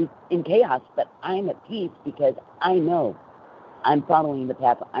world can be in chaos, but I'm at peace because I know I'm following the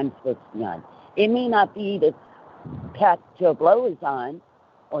path I'm supposed to be on. It may not be the path Joe Blow is on,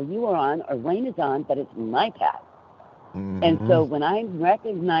 or you are on, or Wayne is on, but it's my path. Mm-hmm. And so when I'm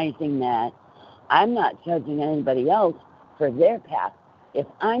recognizing that, I'm not judging anybody else for their path. If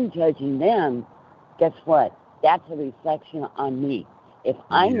I'm judging them, guess what? That's a reflection on me. If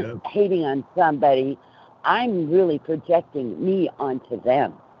I'm hating on somebody, I'm really projecting me onto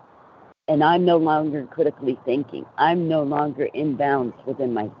them. And I'm no longer critically thinking. I'm no longer in balance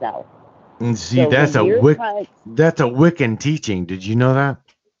within myself. And see, So that's when a you're that's a Wiccan teaching. Did you know that?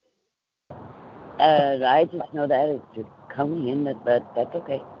 I just know that it's draconian, but that's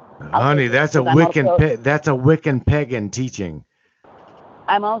okay. Honey, that's a Wiccan pagan teaching.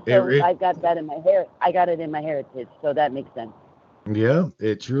 I'm also I've got that in my hair. I got it in my heritage, so that makes sense. Yeah,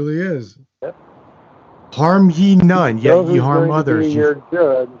 it truly is. Yep. Harm ye none, yet ye harm others. Be your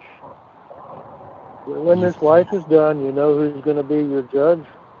judge. When this life is done, you know who's going to be your judge?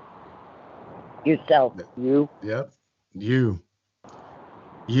 Yourself. You. Yep.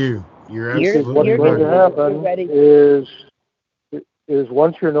 You're absolutely what's going to happen is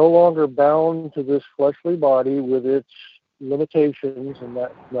once you're no longer bound to this fleshly body with its limitations and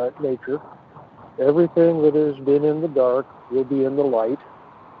that nature, everything that has been in the dark will be in the light.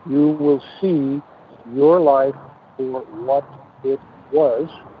 You will see your life for what it was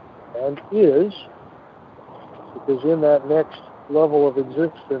and is, because in that next level of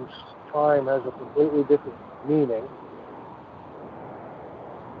existence, time has a completely different meaning.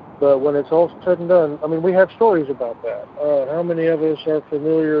 But when it's all said and done, I mean, we have stories about that. How many of us are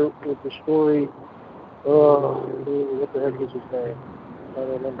familiar with the story? What the heck is his name? I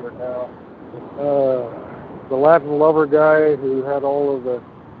don't remember it now. The Latin lover guy who had all of the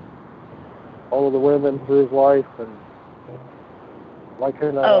women through his life, and why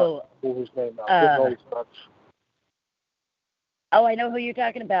can't I pull his name out? I know who you're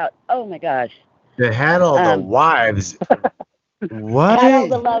talking about. Oh my gosh. They had all the wives. What? Had all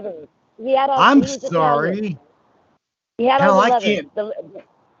the lovers. He had all. I'm sorry. He had all the lovers.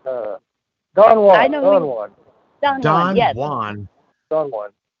 Don Juan. I know Don Juan. Don yes. Juan. Don Juan.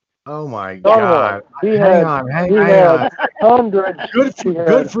 Oh my Don God! Juan. Hang on. Hundreds.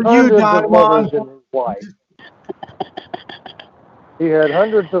 Good for you, Don Juan. He had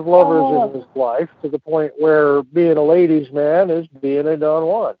hundreds of lovers in his life, to the point where being a ladies' man is being a Don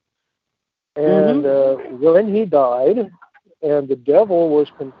Juan. And when he died, and the devil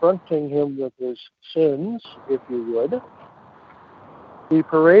was confronting him with his sins, if you would, he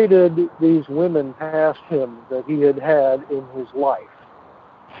paraded these women past him that he had in his life.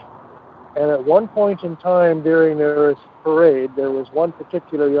 And at one point in time during their parade, there was one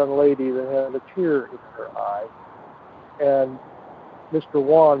particular young lady that had a tear in her eye. And Mr.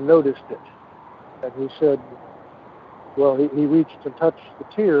 Juan noticed it. And he said, well, he reached and touched the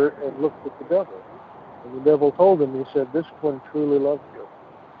tear and looked at the devil. And the devil told him, he said, this one truly loved you.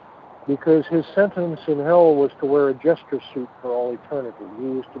 Because his sentence in hell was to wear a jester suit for all eternity. He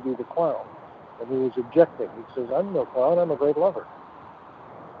was to be the clown. And he was objecting. He says, I'm no clown, I'm a great lover.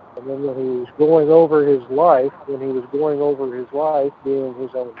 And then when he was going over his life, being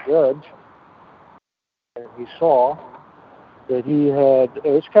his own judge, and he saw that he had,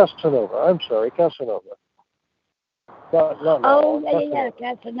 it's Casanova, Casanova. Not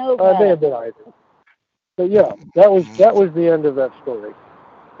Casanova. May have been either. But yeah, that was the end of that story.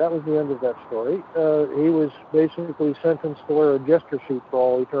 He was basically sentenced to wear a jester suit for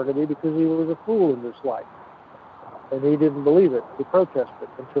all eternity because he was a fool in this life. And he didn't believe it. He protested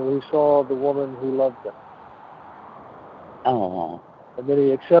until he saw the woman who loved him. Oh. And then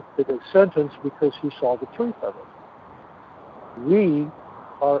he accepted his sentence because he saw the truth of it. We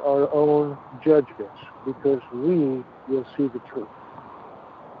are our own judges because we will see the truth.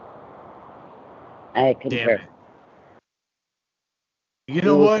 I concur. You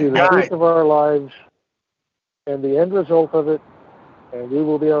know we will what, see the truth of our lives and the end result of it, and we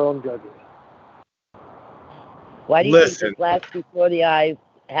will be our own judges. Why do you think the flash before the eyes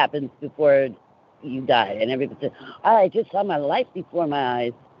happens before you die? And everybody says, I just saw my life before my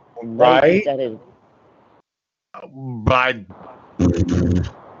eyes. Right? That is.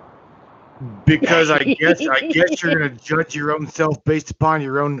 Because I guess you're gonna judge your own self based upon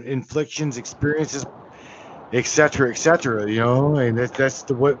your own inflictions, experiences, etc., etc. You know, and that's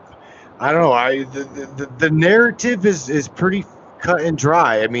what I don't know. The narrative is pretty cut and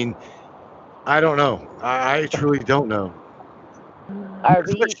dry. I mean, I don't know. I truly don't know. Are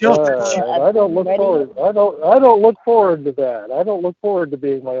we? I don't look forward. I don't look forward to that. I don't look forward to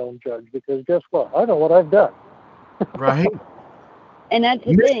being my own judge because guess what? I know what I've done. Right. And that's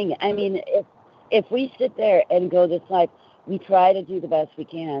the thing. I mean, if we sit there and go this life, we try to do the best we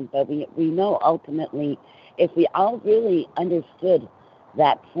can, but we know ultimately, if we all really understood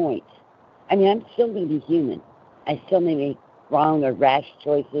that point, I mean, I'm still going to be human. I still may make wrong or rash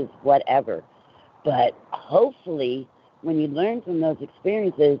choices, whatever. But hopefully, when you learn from those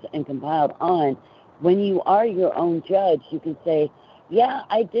experiences and compiled on, when you are your own judge, you can say, yeah,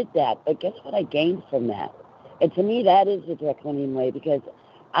 I did that, but guess what I gained from that? And to me, that is the draconian way, because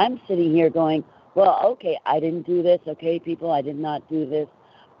I'm sitting here going, well, okay, I didn't do this. Okay, people, I did not do this.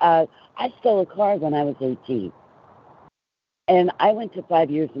 I stole a car when I was 18. And I went to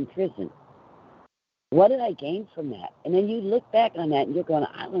 5 years in prison. What did I gain from that? And then you look back on that and you're going,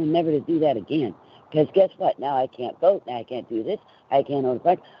 I learned never to do that again. Because guess what? Now I can't vote. Now I can't do this. I can't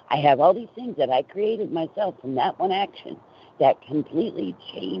notify. I have all these things that I created myself from that one action that completely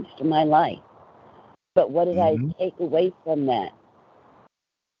changed my life. But what did I take away from that?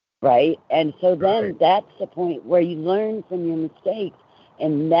 Right? And so then that's the point where you learn from your mistakes.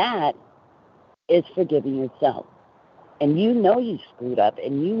 And that is forgiving yourself. And you know you screwed up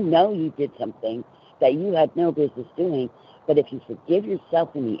and you know you did something that you had no business doing. But if you forgive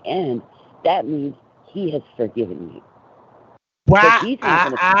yourself in the end, that means he has forgiven you. Wow. He's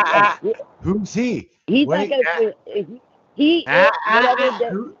not gonna who's he? He's not going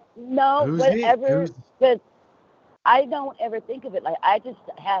to. Whatever. Because I don't ever think of it like I just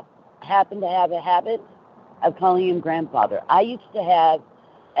happen to have a habit of calling him grandfather. I used to have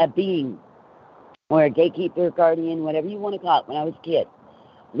a being or a gatekeeper, guardian, whatever you want to call it, when I was a kid,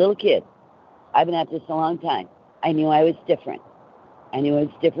 little kid. I've been at this a long time. I knew I was different. I knew I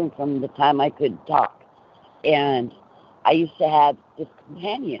was different from the time I could talk. And I used to have this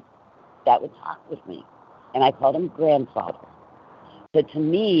companion that would talk with me. And I called him grandfather. So to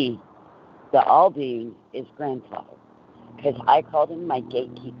me, the all-being is grandfather. Because I called him my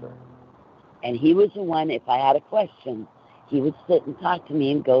gatekeeper. And he was the one, if I had a question, he would sit and talk to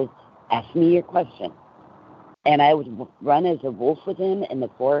me and go, ask me your question. And I would run as a wolf with him in the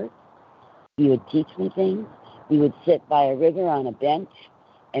forest. He would teach me things. We would sit by a river on a bench,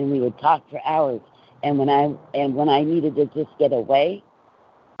 and we would talk for hours. And when I needed to just get away,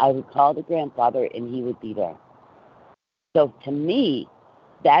 I would call the grandfather, and he would be there. So to me,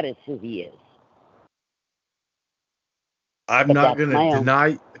 that is who he is. I'm not going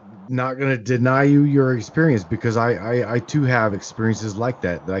to deny you your experience, because I too have experiences like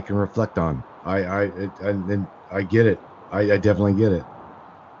that I can reflect on. I get it. I definitely get it.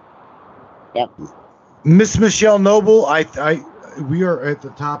 Yep. Miss Michelle Noble, we are at the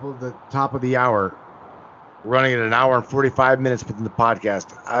top of the hour, running at an hour and 45 minutes within the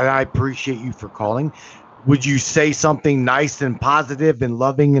podcast. I appreciate you for calling. Would you say something nice and positive and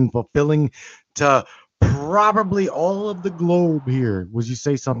loving and fulfilling to probably all of the globe here? Would you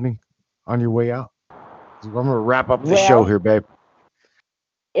say something on your way out? I'm going to wrap up the show here, babe.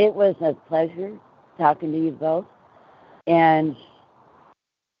 It was a pleasure talking to you both. And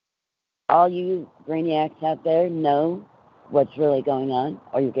all you brainiacs out there know what's really going on,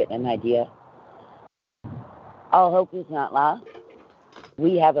 or you're getting an idea. All hope is not lost.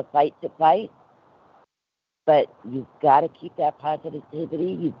 We have a fight to fight, but you've got to keep that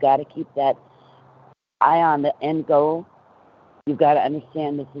positivity. You've got to keep that eye on the end goal. You've got to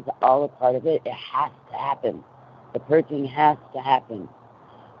understand this is all a part of it. It has to happen. The purging has to happen.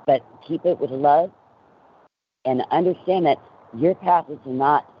 But keep it with love and understand that your path is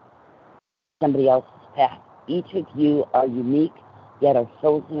not somebody else's path. Each of you are unique, yet our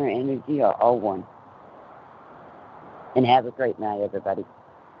souls and our energy are all one. And have a great night, everybody.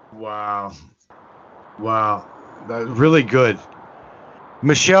 Wow. That's really good.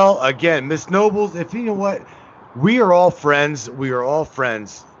 Michelle, again, Miss Nobles, if you know what, we are all friends. We are all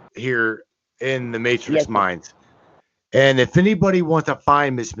friends here in the Matrix Yes, Minds. And if anybody wants to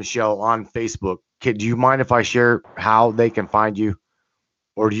find Miss Michelle on Facebook, do you mind if I share how they can find you?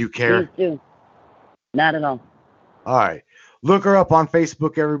 Or do you care? Please do. Not at all. All right. Look her up on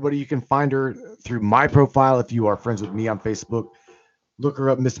Facebook, everybody. You can find her through my profile if you are friends with me on Facebook. Look her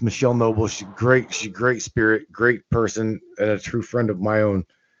up, Miss Michelle Noble. She's great. She's a great spirit, great person, and a true friend of my own.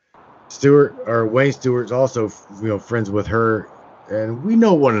 Wayne Stewart's also, friends with her, and we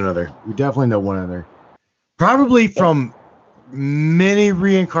know one another. We definitely know one another. Probably from many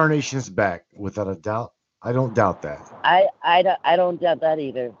reincarnations back, without a doubt. I don't doubt that. I don't doubt that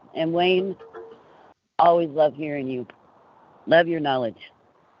either. And Wayne, always love hearing you. Love your knowledge.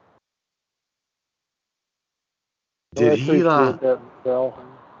 Did he? That, Michelle.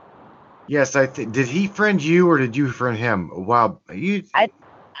 Yes, did he friend you or did you friend him? Wow,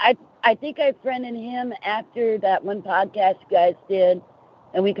 I think I friended him after that one podcast you guys did,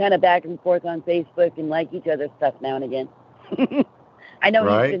 and we kind of back and forth on Facebook and like each other's stuff now and again. I know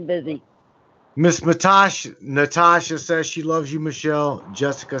Right. He's been busy. Miss Natasha says she loves you, Michelle.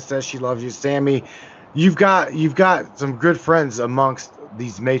 Jessica says she loves you, Sammy. You've got some good friends amongst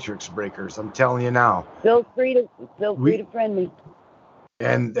these Matrix breakers. I'm telling you now. Feel free to friend me.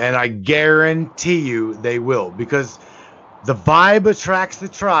 And I guarantee you they will, because the vibe attracts the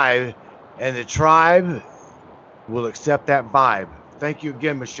tribe, and the tribe will accept that vibe. Thank you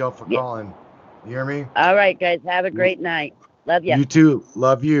again, Michelle, for calling. You hear me? All right, guys. Have a great night. Love you. You too.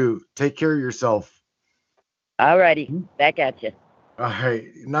 Love you. Take care of yourself. All righty. Back at you. All right.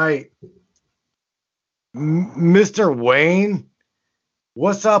 Night. Mr. Wayne,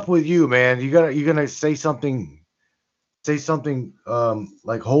 what's up with you, man? You gonna say something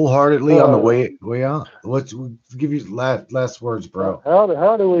like wholeheartedly on the way out? Let's give you last words, bro.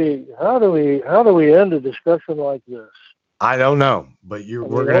 How do we end a discussion like this? I don't know, but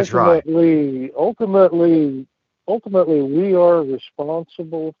we're gonna try. Ultimately, we are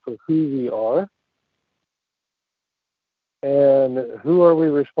responsible for who we are. And who are we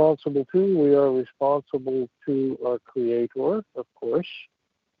responsible to? We are responsible to our Creator, of course,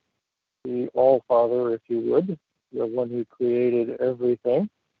 the All-Father, if you would, the one who created everything.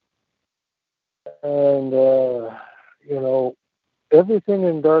 And, everything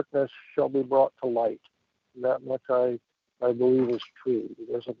in darkness shall be brought to light. That much I believe is true.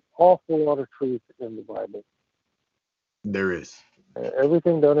 There's an awful lot of truth in the Bible. There is.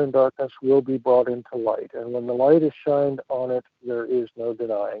 Everything done in darkness will be brought into light. And when the light is shined on it, there is no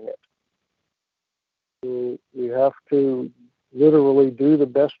denying it. So we have to literally do the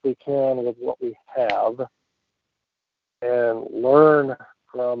best we can with what we have and learn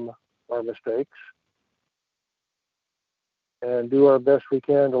from our mistakes and do our best we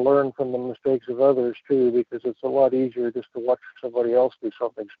can to learn from the mistakes of others too, because it's a lot easier just to watch somebody else do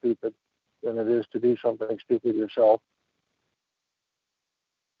something stupid than it is to do something stupid yourself.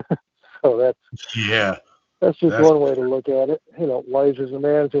 So that's just one way to look at it. Wise is the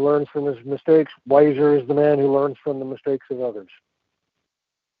man who learns from his mistakes. Wiser is the man who learns from the mistakes of others.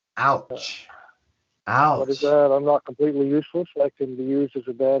 Ouch. What is that? I'm not completely useless. I can be used as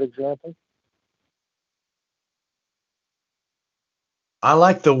a bad example. I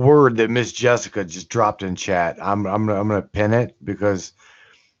like the word that Miss Jessica just dropped in chat. I'm gonna pin it because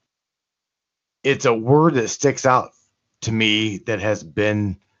it's a word that sticks out to me that has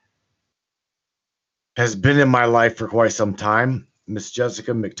been in my life for quite some time. Miss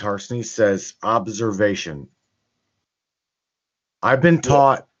Jessica McTarsney says observation. I've been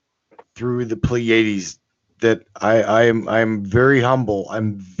taught through the Pleiades that I'm very humble.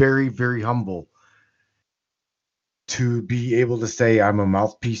 I'm very, very humble to be able to say I'm a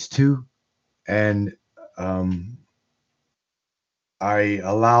mouthpiece too. And I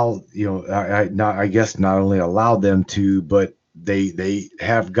allow, I guess not only allow them to, but they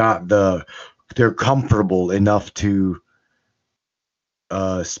have got the they're comfortable enough to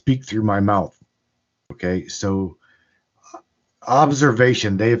speak through my mouth. Okay, so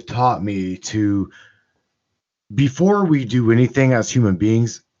observation, they have taught me to, before we do anything as human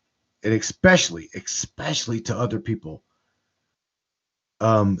beings, and especially to other people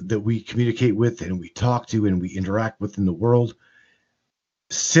that we communicate with and we talk to and we interact with in the world,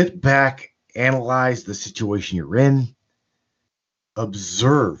 sit back, analyze the situation you're in,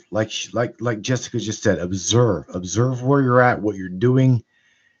 observe, like Jessica just said, observe where you're at, what you're doing,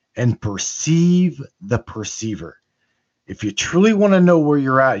 and perceive the perceiver. If you truly want to know where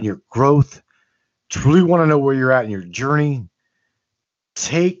you're at in your growth, truly want to know where you're at in your journey,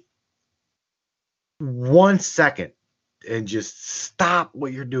 take 1 second and just stop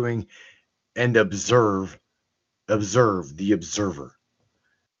what you're doing and observe the observer.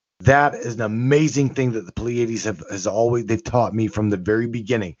 That is an amazing thing that the Pleiades they've taught me from the very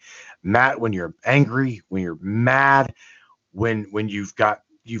beginning. Matt, when you're angry, when you're mad, when you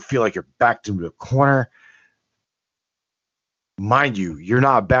feel like you're backed into a corner, mind you, you're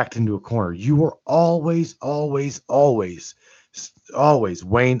not backed into a corner. You are always,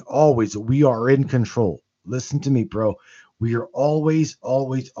 Wayne, always, we are in control. Listen to me, bro. We are always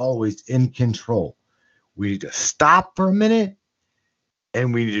in control. We need to stop for a minute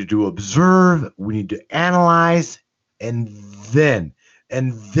and we need to observe. We need to analyze, and then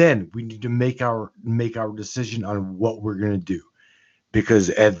we need to make our decision on what we're going to do. Because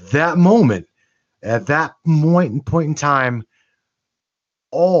at that point in time,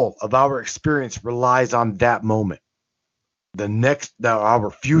 all of our experience relies on that moment. Our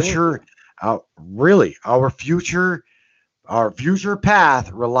future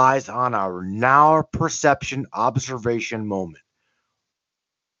path relies on our now perception observation moment.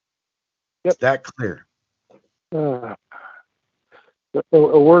 Yep. Is that clear? A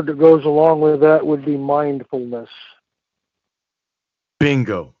word that goes along with that would be mindfulness.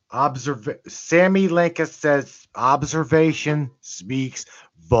 Bingo. Sammy Lenka says observation speaks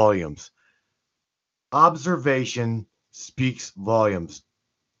volumes. Observation speaks volumes.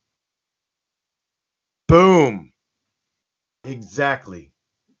 Boom. Exactly.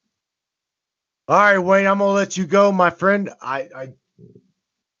 All right, Wayne, I'm gonna let you go, my friend.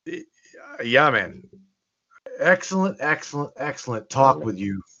 Yeah, man. Excellent talk with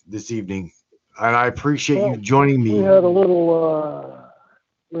you this evening, and I appreciate you joining me. We had a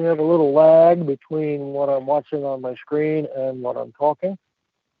little lag between what I'm watching on my screen and what I'm talking.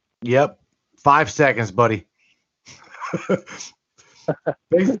 Yep, 5 seconds, buddy.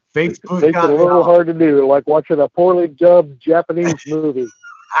 Facebook makes it a little hard to do, like watching a poorly dubbed Japanese movie.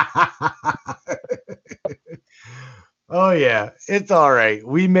 Oh yeah, it's all right.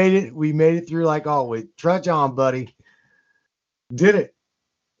 We made it through like always. Trudge on, buddy. Did it.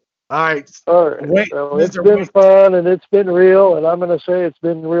 All right. Wait, so it's been fun and it's been real, and I'm going to say it's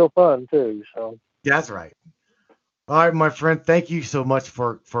been real fun too. So that's right. All right, my friend. Thank you so much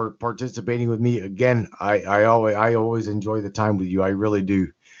for participating with me again. I always enjoy the time with you. I really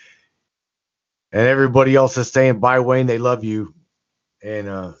do. And everybody else is saying bye, Wayne. They love you.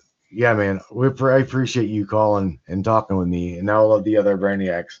 And yeah, man, I appreciate you calling and talking with me, and all of the other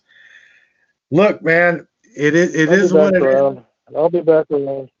Brainiacs. Look, man, it is what it is. I'll be back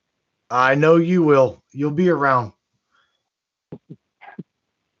around. I know you will. You'll be around.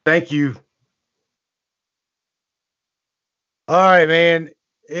 Thank you. All right, man.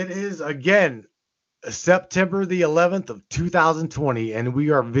 It is again September the 11th of 2020, and we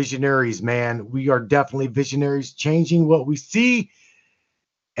are visionaries, man. We are definitely visionaries, changing what we see.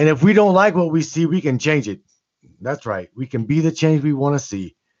 And if we don't like what we see, we can change it. That's right. We can be the change we want to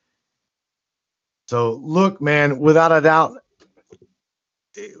see. So look, man, without a doubt,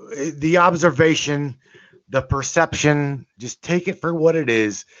 the observation, the perception, just take it for what it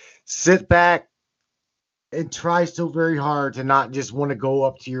is. Sit back and try so very hard to not just want to go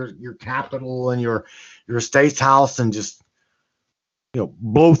up to your capital and your state's house and just,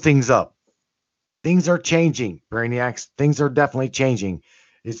 blow things up. Things are changing, Brainiacs. Things are definitely changing.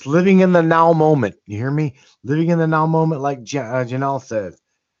 It's living in the now moment. You hear me? Living in the now moment, like Janelle says.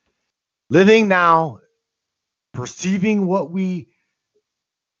 Living now, perceiving what we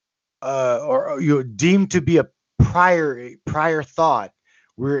deem to be a prior thought.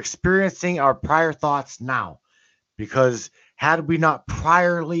 We're experiencing our prior thoughts now, because had we not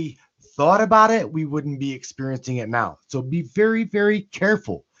priorly thought about it, we wouldn't be experiencing it now. So be very, very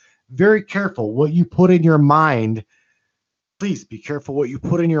careful. Very careful what you put in your mind. Please be careful what you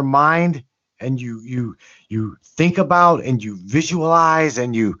put in your mind, and you think about, and you visualize,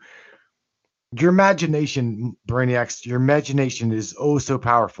 and your imagination, Brainiacs, your imagination is oh so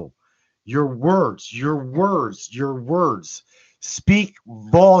powerful. Your words, your words, your words speak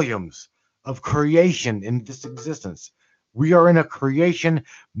volumes of creation in this existence. We are in a creation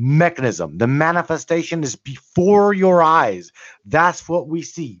mechanism. The manifestation is before your eyes. That's what we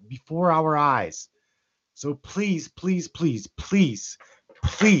see before our eyes. So please, please, please, please,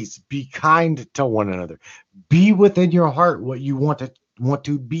 please be kind to one another. Be within your heart what you want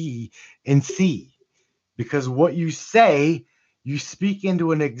to be and see. Because what you say, you speak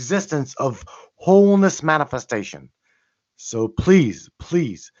into an existence of wholeness manifestation. So please,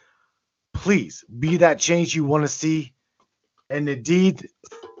 please, please be that change you want to see. And indeed,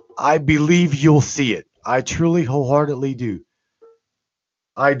 I believe you'll see it. I truly, wholeheartedly do.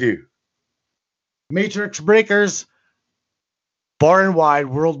 I do. Matrix breakers, far and wide,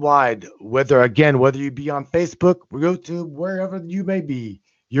 worldwide, whether you be on Facebook, YouTube, wherever you may be,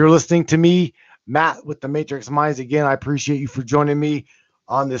 you're listening to me, Matt with the Matrix Minds. Again, I appreciate you for joining me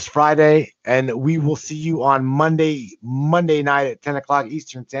on this Friday, and we will see you on Monday night at 10 o'clock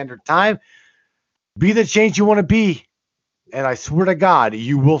Eastern Standard Time. Be the change you want to be, and I swear to God,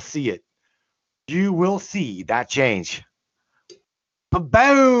 you will see it. You will see that change.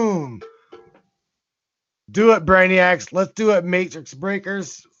 Boom! Do it, Brainiacs. Let's do it, Matrix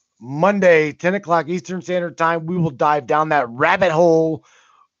Breakers. Monday, 10 o'clock Eastern Standard Time, we will dive down that rabbit hole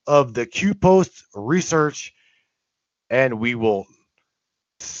of the Q Post research, and we will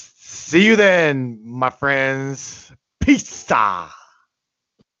see you then, my friends. Peace.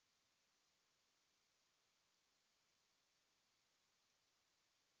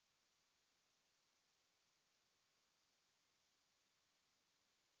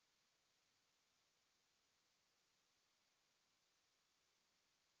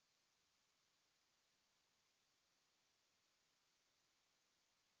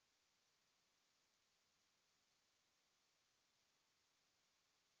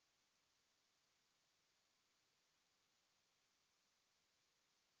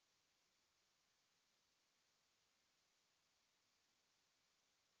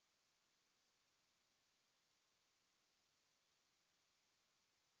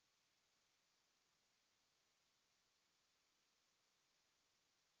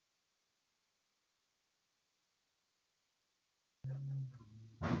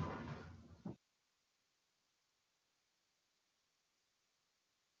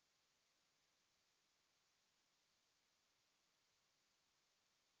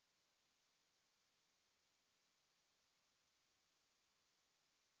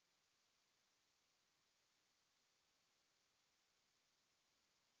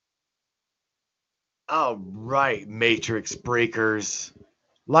 All right, Matrix Breakers.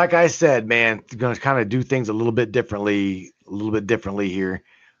 Like I said, man, going to kind of do things a little bit differently here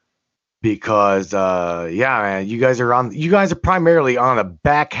because yeah, man, you guys are primarily on the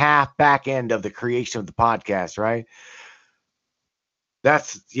back end of the creation of the podcast, right?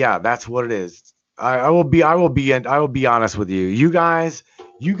 That's what it is. I will be honest with you. You guys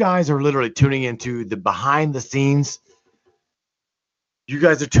are literally tuning into the behind the scenes. You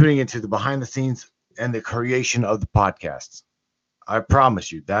guys are tuning into the behind the scenes and the creation of the podcasts. I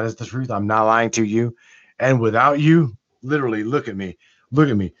promise you, that is the truth. I'm not lying to you. And without you, literally, look at me. Look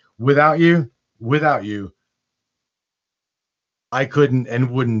at me. Without you, I couldn't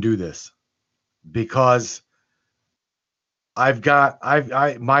and wouldn't do this because my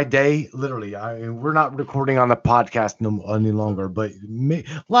day literally. We're not recording on the podcast any longer, but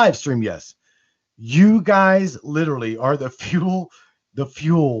live stream, yes. You guys literally are the fuel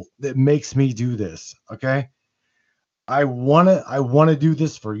that makes me do this. Okay. I wanna do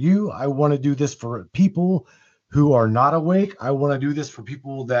this for you. I want to do this for people who are not awake. I want to do this for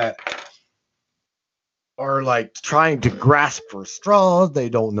people that are like trying to grasp for straws. They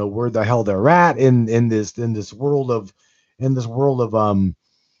don't know where the hell they're at in this world of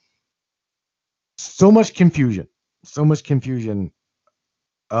so much confusion. So much confusion.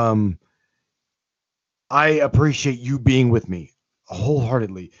 Um I appreciate you being with me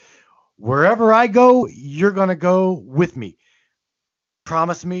wholeheartedly. Wherever I go, you're going to go with me.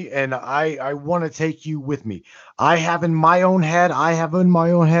 Promise me, and I want to take you with me. I have in my own head, I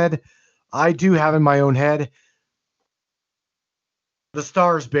do have in my own head the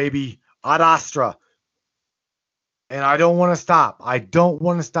stars, baby, Ad Astra. And I don't want to stop.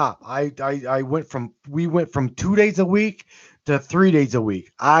 We went from 2 days a week to 3 days a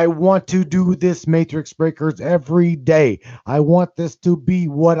week. I want to do this Matrix Breakers every day. I want this to be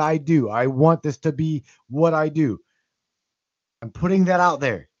what I do. I'm putting that out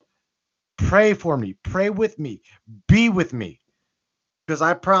there. Pray for me. Pray with me. Be with me. Because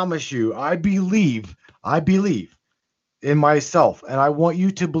I promise you, I believe in myself, and I want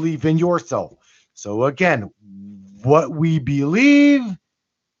you to believe in yourself. So again, what we believe,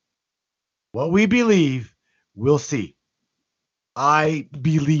 we'll see. I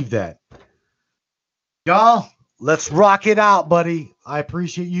believe that. Y'all, let's rock it out, buddy. I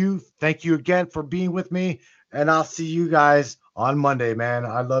appreciate you. Thank you again for being with me, and I'll see you guys on Monday, man.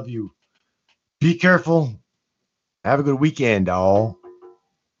 I love you. Be careful. Have a good weekend, all.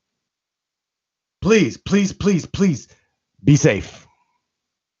 Please, please, please, please be safe.